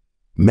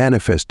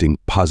 Manifesting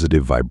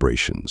positive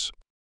vibrations.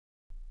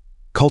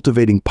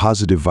 Cultivating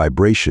positive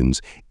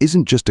vibrations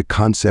isn't just a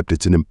concept,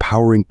 it's an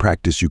empowering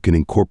practice you can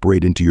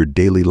incorporate into your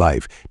daily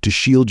life to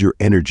shield your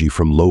energy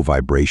from low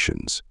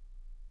vibrations.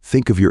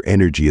 Think of your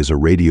energy as a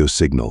radio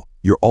signal.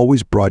 You're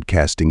always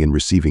broadcasting and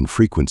receiving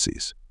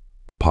frequencies.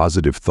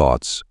 Positive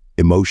thoughts,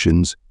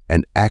 emotions,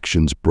 and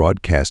actions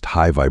broadcast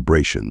high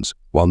vibrations,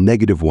 while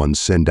negative ones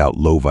send out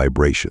low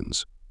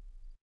vibrations.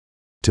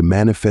 To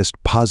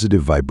manifest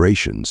positive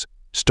vibrations,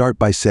 start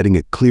by setting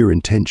a clear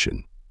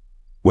intention.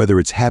 Whether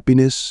it's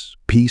happiness,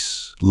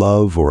 peace,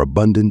 love, or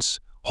abundance,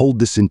 hold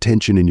this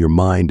intention in your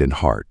mind and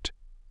heart.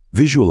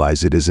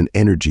 Visualize it as an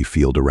energy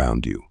field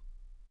around you.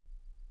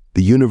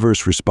 The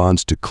universe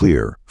responds to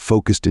clear,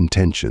 focused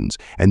intentions,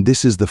 and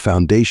this is the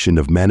foundation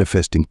of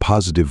manifesting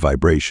positive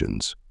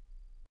vibrations.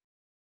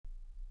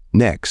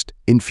 Next,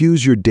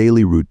 infuse your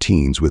daily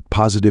routines with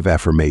positive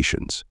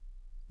affirmations.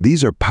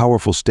 These are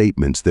powerful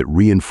statements that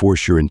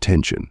reinforce your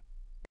intention.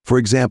 For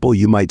example,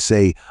 you might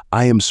say,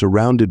 "I am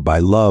surrounded by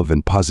love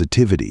and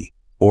positivity,"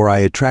 or "I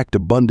attract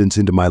abundance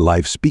into my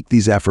life." Speak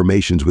these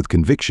affirmations with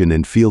conviction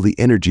and feel the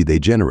energy they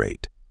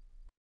generate.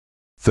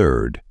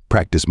 Third,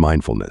 practice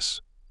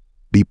mindfulness.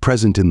 Be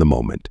present in the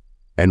moment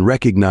and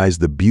recognize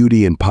the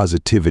beauty and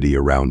positivity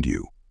around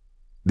you.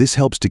 This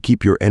helps to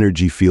keep your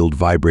energy field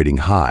vibrating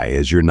high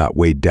as you're not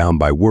weighed down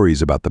by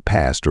worries about the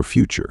past or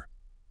future.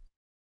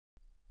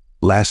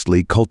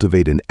 Lastly,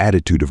 cultivate an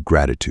attitude of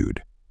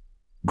gratitude.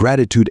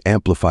 Gratitude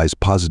amplifies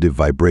positive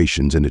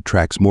vibrations and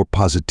attracts more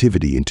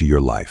positivity into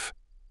your life.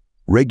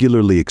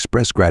 Regularly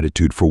express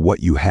gratitude for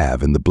what you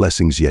have and the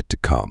blessings yet to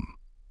come.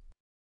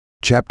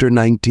 Chapter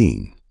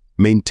 19.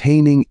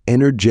 Maintaining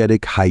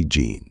energetic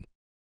hygiene.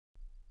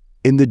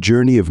 In the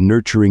journey of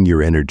nurturing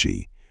your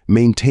energy,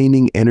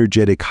 maintaining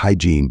energetic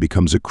hygiene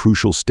becomes a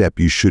crucial step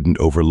you shouldn't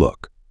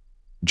overlook.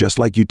 Just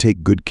like you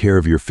take good care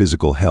of your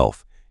physical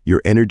health,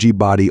 your energy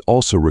body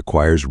also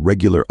requires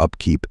regular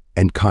upkeep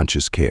and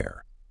conscious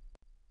care.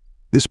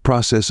 This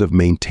process of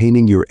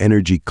maintaining your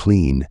energy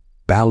clean,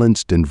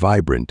 balanced, and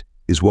vibrant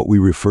is what we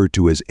refer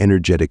to as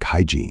energetic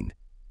hygiene.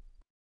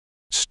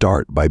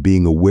 Start by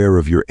being aware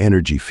of your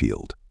energy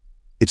field.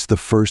 It's the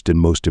first and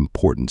most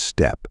important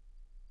step.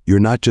 You're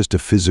not just a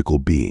physical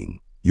being,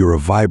 you're a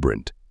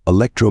vibrant,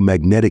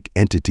 electromagnetic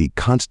entity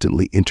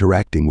constantly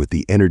interacting with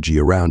the energy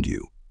around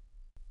you.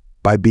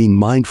 By being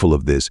mindful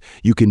of this,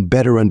 you can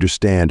better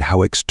understand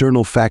how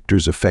external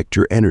factors affect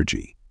your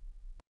energy.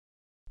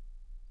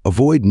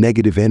 Avoid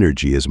negative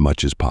energy as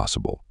much as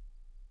possible.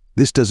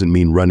 This doesn't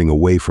mean running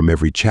away from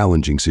every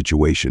challenging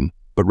situation,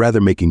 but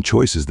rather making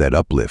choices that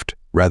uplift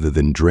rather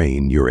than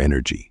drain your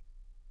energy.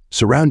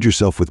 Surround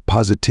yourself with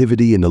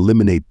positivity and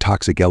eliminate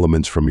toxic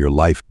elements from your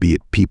life, be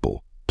it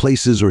people,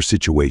 places, or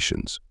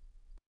situations.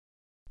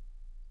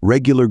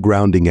 Regular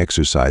grounding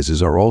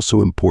exercises are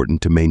also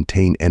important to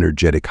maintain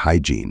energetic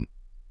hygiene.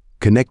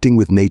 Connecting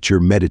with nature,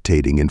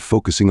 meditating, and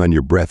focusing on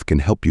your breath can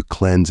help you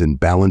cleanse and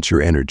balance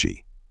your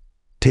energy.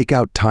 Take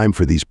out time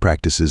for these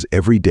practices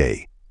every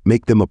day.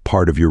 Make them a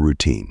part of your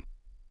routine.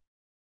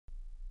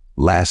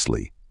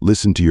 Lastly,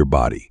 listen to your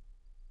body.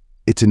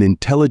 It's an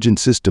intelligent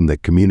system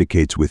that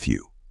communicates with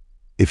you.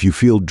 If you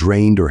feel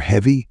drained or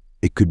heavy,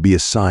 it could be a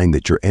sign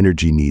that your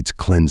energy needs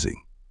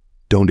cleansing.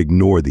 Don't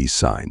ignore these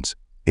signs.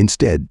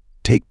 Instead,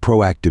 take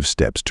proactive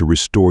steps to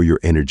restore your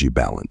energy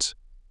balance.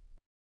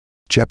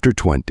 Chapter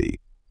 20.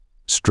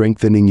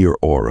 Strengthening your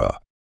aura.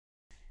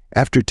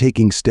 After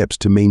taking steps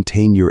to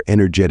maintain your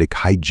energetic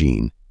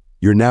hygiene,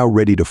 you're now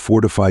ready to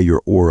fortify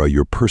your aura,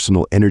 your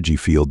personal energy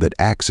field that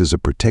acts as a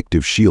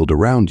protective shield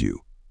around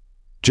you.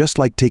 Just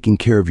like taking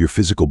care of your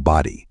physical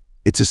body,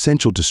 it's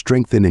essential to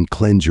strengthen and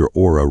cleanse your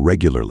aura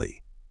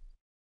regularly.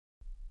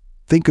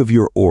 Think of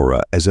your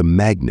aura as a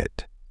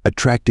magnet,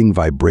 attracting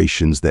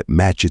vibrations that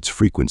match its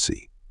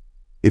frequency.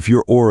 If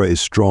your aura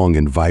is strong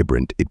and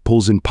vibrant, it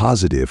pulls in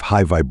positive,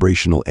 high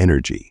vibrational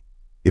energy.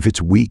 If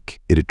it's weak,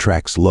 it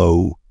attracts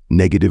low,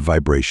 negative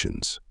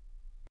vibrations.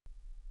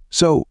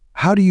 So,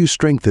 how do you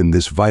strengthen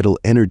this vital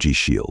energy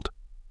shield?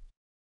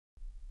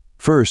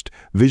 First,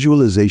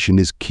 visualization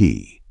is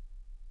key.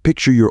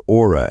 Picture your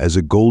aura as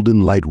a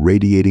golden light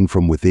radiating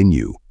from within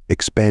you,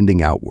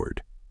 expanding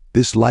outward.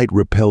 This light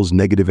repels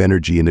negative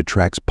energy and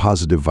attracts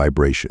positive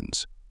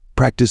vibrations.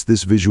 Practice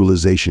this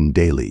visualization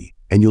daily,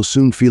 and you'll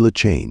soon feel a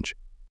change.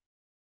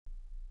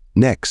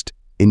 Next,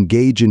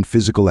 engage in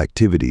physical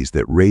activities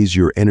that raise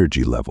your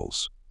energy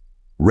levels.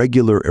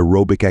 Regular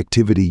aerobic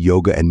activity,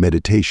 yoga, and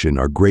meditation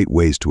are great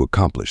ways to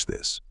accomplish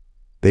this.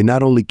 They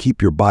not only keep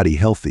your body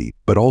healthy,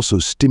 but also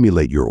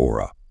stimulate your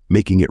aura,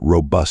 making it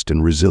robust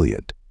and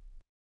resilient.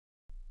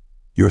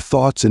 Your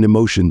thoughts and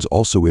emotions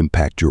also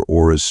impact your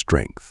aura's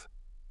strength.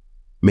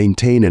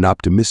 Maintain an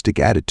optimistic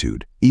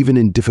attitude, even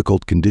in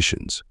difficult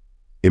conditions.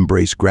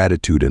 Embrace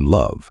gratitude and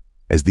love,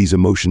 as these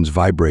emotions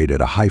vibrate at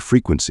a high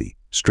frequency,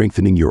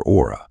 strengthening your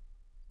aura.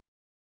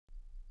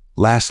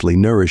 Lastly,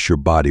 nourish your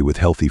body with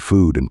healthy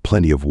food and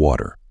plenty of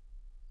water.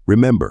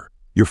 Remember,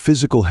 your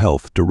physical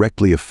health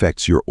directly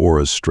affects your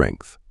aura's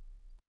strength.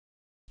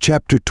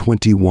 Chapter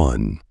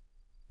 21.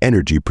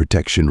 Energy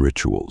Protection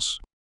Rituals.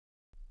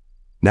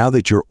 Now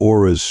that your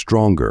aura is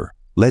stronger,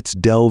 let's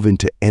delve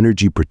into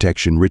energy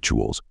protection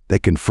rituals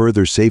that can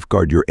further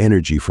safeguard your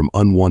energy from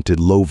unwanted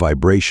low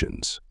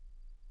vibrations.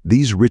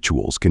 These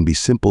rituals can be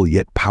simple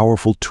yet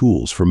powerful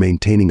tools for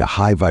maintaining a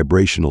high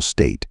vibrational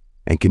state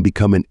and can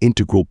become an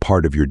integral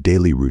part of your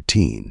daily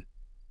routine.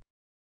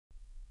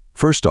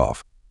 First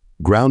off,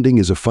 grounding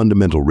is a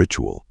fundamental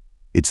ritual.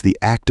 It's the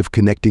act of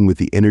connecting with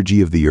the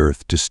energy of the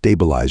earth to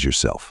stabilize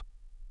yourself.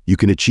 You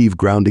can achieve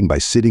grounding by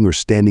sitting or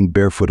standing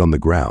barefoot on the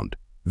ground,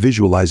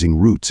 visualizing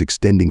roots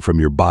extending from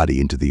your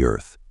body into the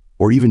earth,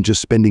 or even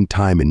just spending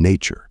time in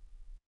nature.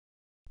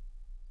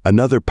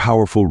 Another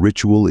powerful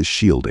ritual is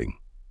shielding.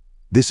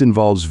 This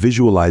involves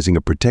visualizing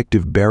a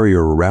protective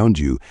barrier around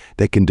you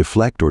that can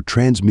deflect or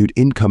transmute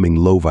incoming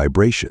low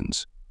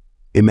vibrations.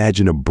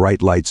 Imagine a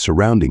bright light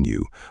surrounding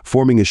you,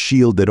 forming a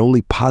shield that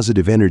only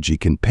positive energy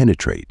can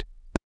penetrate.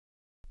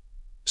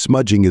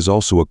 Smudging is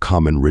also a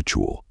common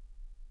ritual.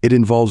 It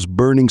involves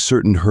burning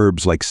certain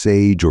herbs like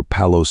sage or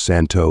Palo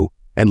Santo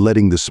and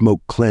letting the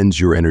smoke cleanse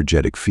your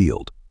energetic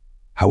field.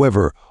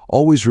 However,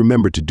 always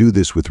remember to do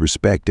this with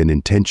respect and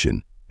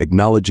intention,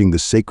 acknowledging the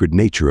sacred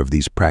nature of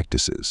these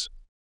practices.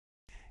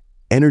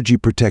 Energy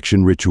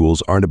protection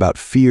rituals aren't about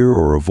fear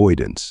or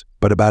avoidance,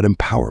 but about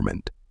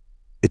empowerment.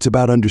 It's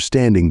about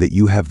understanding that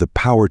you have the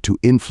power to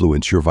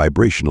influence your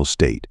vibrational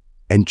state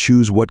and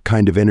choose what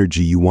kind of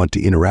energy you want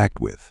to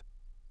interact with.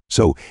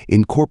 So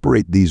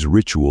incorporate these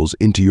rituals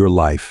into your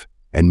life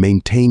and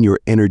maintain your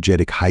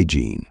energetic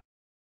hygiene.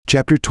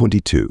 Chapter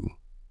 22.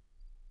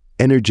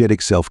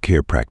 Energetic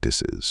self-care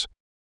practices.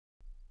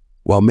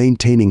 While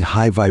maintaining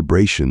high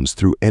vibrations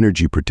through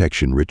energy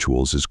protection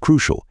rituals is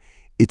crucial,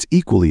 it's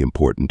equally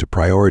important to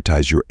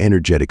prioritize your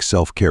energetic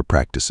self-care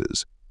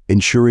practices,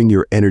 ensuring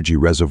your energy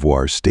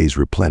reservoir stays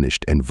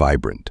replenished and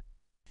vibrant.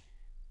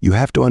 You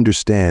have to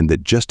understand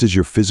that just as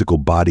your physical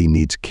body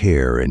needs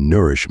care and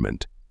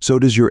nourishment, so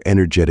does your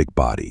energetic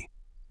body.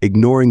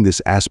 Ignoring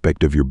this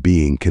aspect of your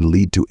being can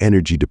lead to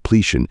energy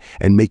depletion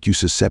and make you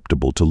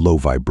susceptible to low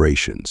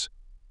vibrations.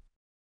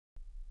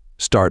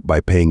 Start by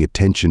paying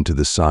attention to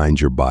the signs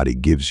your body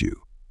gives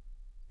you.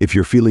 If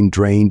you're feeling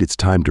drained, it's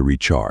time to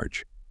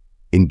recharge.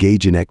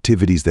 Engage in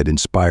activities that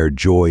inspire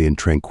joy and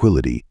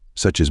tranquility,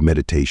 such as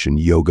meditation,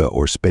 yoga,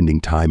 or spending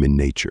time in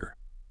nature.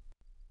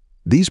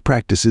 These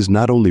practices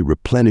not only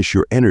replenish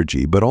your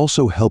energy, but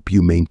also help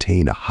you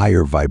maintain a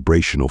higher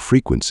vibrational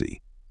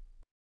frequency.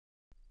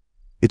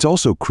 It's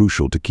also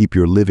crucial to keep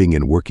your living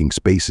and working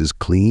spaces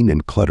clean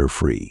and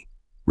clutter-free.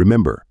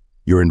 Remember,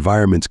 your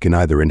environments can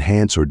either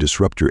enhance or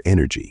disrupt your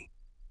energy.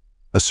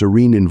 A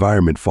serene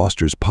environment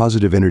fosters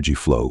positive energy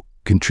flow,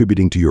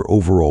 contributing to your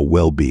overall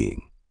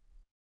well-being.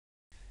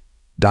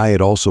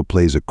 Diet also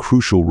plays a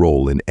crucial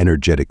role in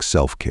energetic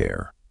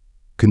self-care.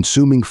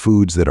 Consuming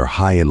foods that are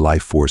high in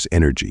life force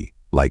energy,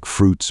 like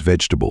fruits,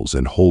 vegetables,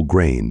 and whole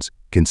grains,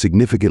 can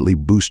significantly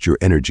boost your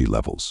energy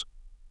levels.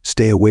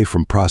 Stay away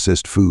from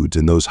processed foods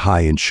and those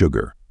high in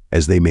sugar,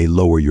 as they may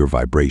lower your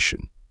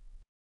vibration.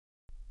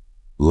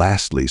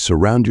 Lastly,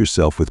 surround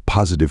yourself with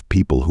positive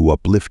people who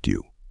uplift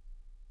you.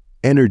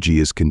 Energy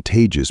is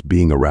contagious.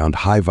 Being around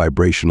high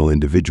vibrational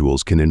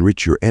individuals can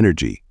enrich your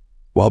energy,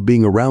 while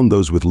being around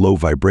those with low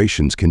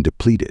vibrations can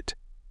deplete it.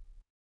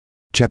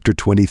 Chapter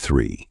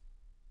 23.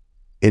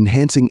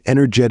 Enhancing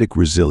energetic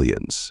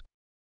resilience.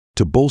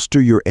 To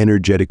bolster your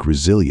energetic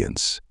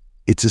resilience,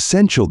 it's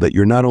essential that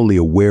you're not only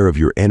aware of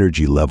your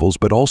energy levels,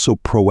 but also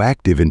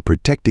proactive in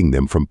protecting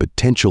them from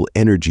potential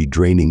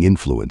energy-draining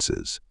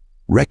influences.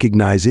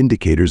 Recognize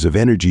indicators of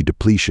energy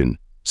depletion,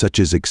 such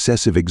as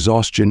excessive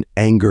exhaustion,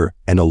 anger,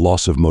 and a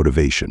loss of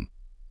motivation.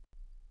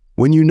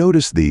 When you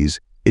notice these,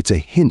 it's a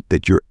hint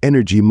that your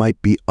energy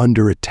might be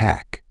under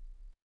attack.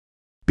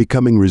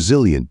 Becoming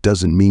resilient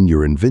doesn't mean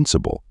you're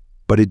invincible,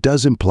 but it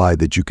does imply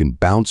that you can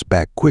bounce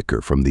back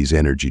quicker from these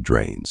energy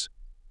drains.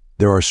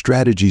 There are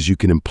strategies you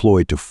can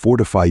employ to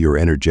fortify your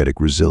energetic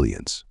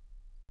resilience.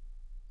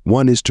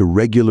 One is to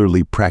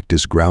regularly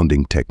practice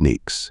grounding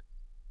techniques.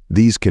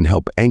 These can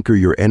help anchor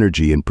your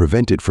energy and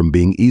prevent it from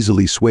being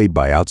easily swayed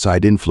by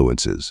outside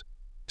influences.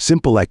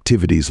 Simple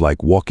activities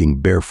like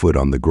walking barefoot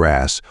on the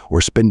grass or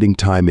spending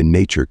time in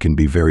nature can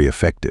be very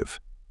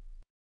effective.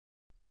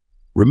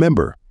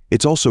 Remember,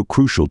 it's also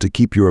crucial to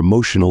keep your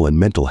emotional and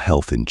mental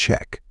health in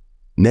check.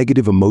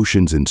 Negative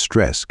emotions and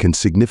stress can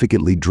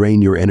significantly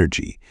drain your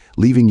energy,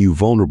 leaving you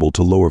vulnerable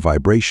to lower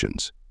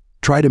vibrations.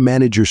 Try to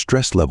manage your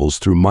stress levels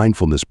through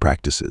mindfulness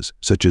practices,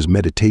 such as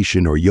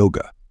meditation or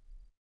yoga.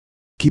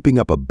 Keeping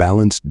up a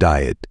balanced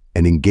diet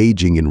and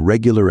engaging in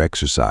regular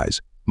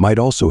exercise might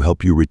also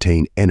help you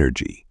retain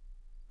energy.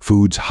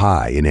 Foods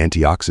high in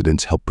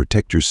antioxidants help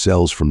protect your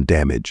cells from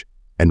damage,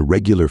 and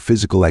regular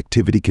physical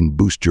activity can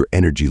boost your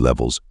energy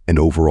levels and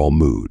overall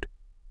mood.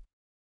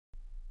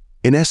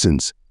 In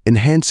essence,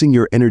 enhancing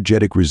your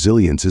energetic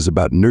resilience is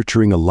about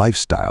nurturing a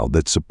lifestyle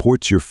that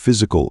supports your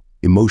physical,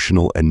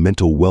 emotional, and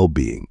mental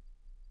well-being.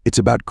 It's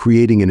about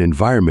creating an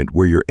environment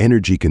where your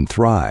energy can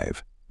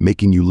thrive,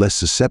 making you less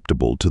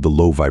susceptible to the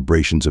low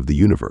vibrations of the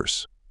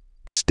universe.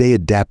 Stay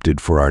adapted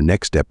for our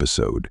next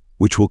episode,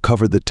 which will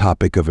cover the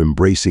topic of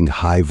embracing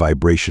high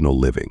vibrational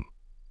living.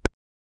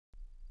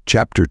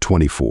 Chapter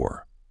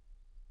 24.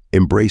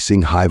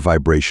 Embracing high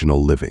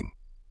vibrational living.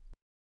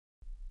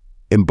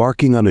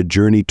 Embarking on a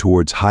journey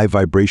towards high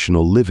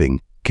vibrational living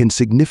can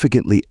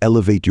significantly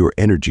elevate your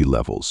energy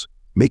levels,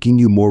 making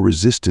you more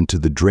resistant to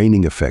the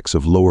draining effects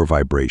of lower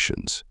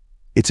vibrations.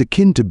 It's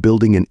akin to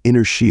building an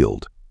inner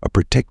shield, a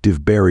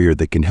protective barrier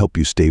that can help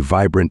you stay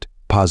vibrant,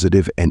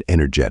 positive, and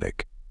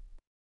energetic.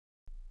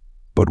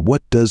 But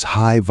what does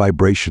high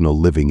vibrational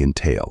living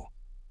entail?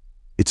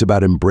 It's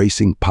about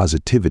embracing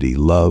positivity,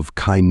 love,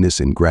 kindness,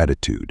 and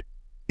gratitude.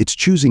 It's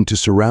choosing to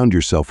surround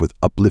yourself with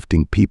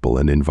uplifting people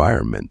and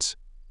environments.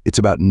 It's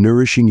about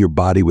nourishing your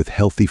body with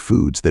healthy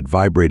foods that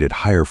vibrate at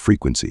higher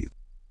frequency.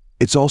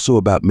 It's also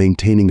about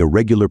maintaining a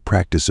regular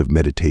practice of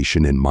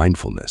meditation and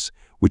mindfulness,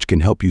 which can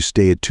help you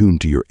stay attuned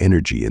to your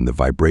energy and the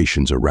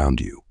vibrations around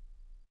you.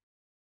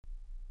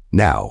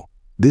 Now,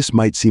 this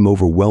might seem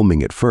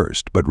overwhelming at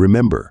first, but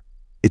remember,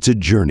 it's a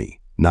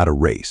journey, not a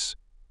race.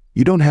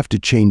 You don't have to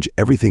change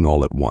everything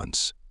all at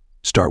once.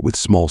 Start with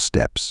small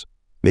steps.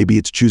 Maybe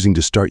it's choosing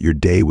to start your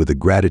day with a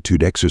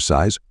gratitude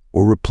exercise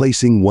or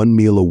replacing one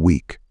meal a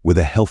week with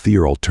a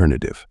healthier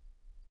alternative.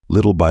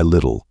 Little by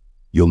little,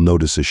 you'll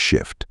notice a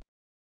shift.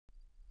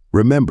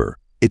 Remember,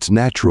 it's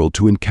natural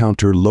to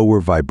encounter lower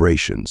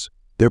vibrations.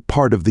 They're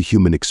part of the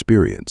human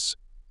experience,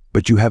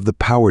 but you have the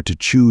power to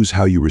choose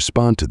how you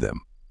respond to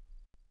them.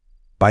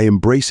 By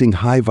embracing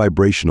high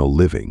vibrational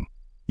living,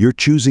 you're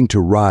choosing to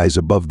rise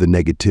above the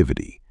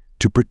negativity,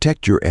 to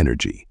protect your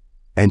energy,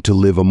 and to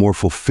live a more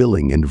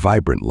fulfilling and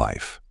vibrant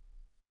life.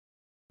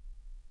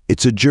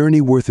 It's a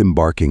journey worth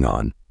embarking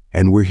on,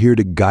 and we're here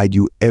to guide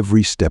you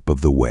every step of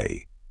the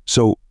way.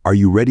 So, are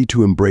you ready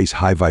to embrace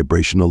high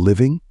vibrational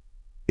living?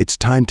 It's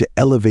time to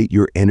elevate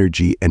your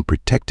energy and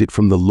protect it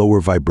from the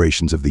lower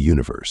vibrations of the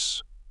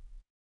universe.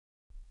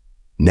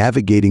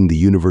 Navigating the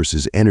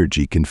universe's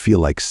energy can feel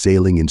like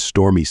sailing in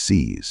stormy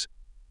seas.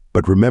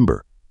 But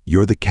remember,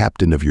 you're the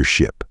captain of your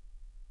ship.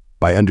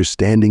 By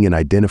understanding and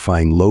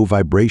identifying low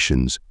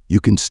vibrations, you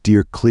can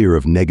steer clear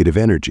of negative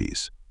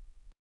energies.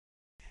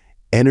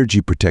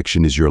 Energy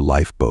protection is your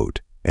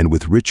lifeboat, and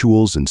with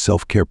rituals and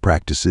self-care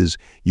practices,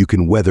 you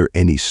can weather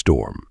any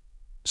storm.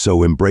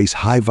 So embrace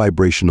high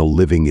vibrational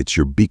living. It's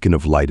your beacon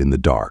of light in the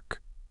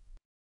dark.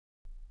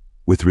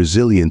 With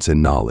resilience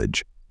and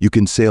knowledge, you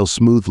can sail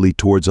smoothly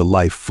towards a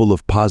life full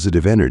of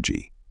positive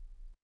energy.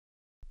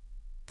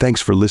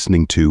 Thanks for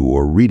listening to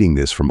or reading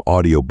this from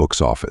Audiobook's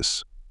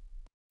office.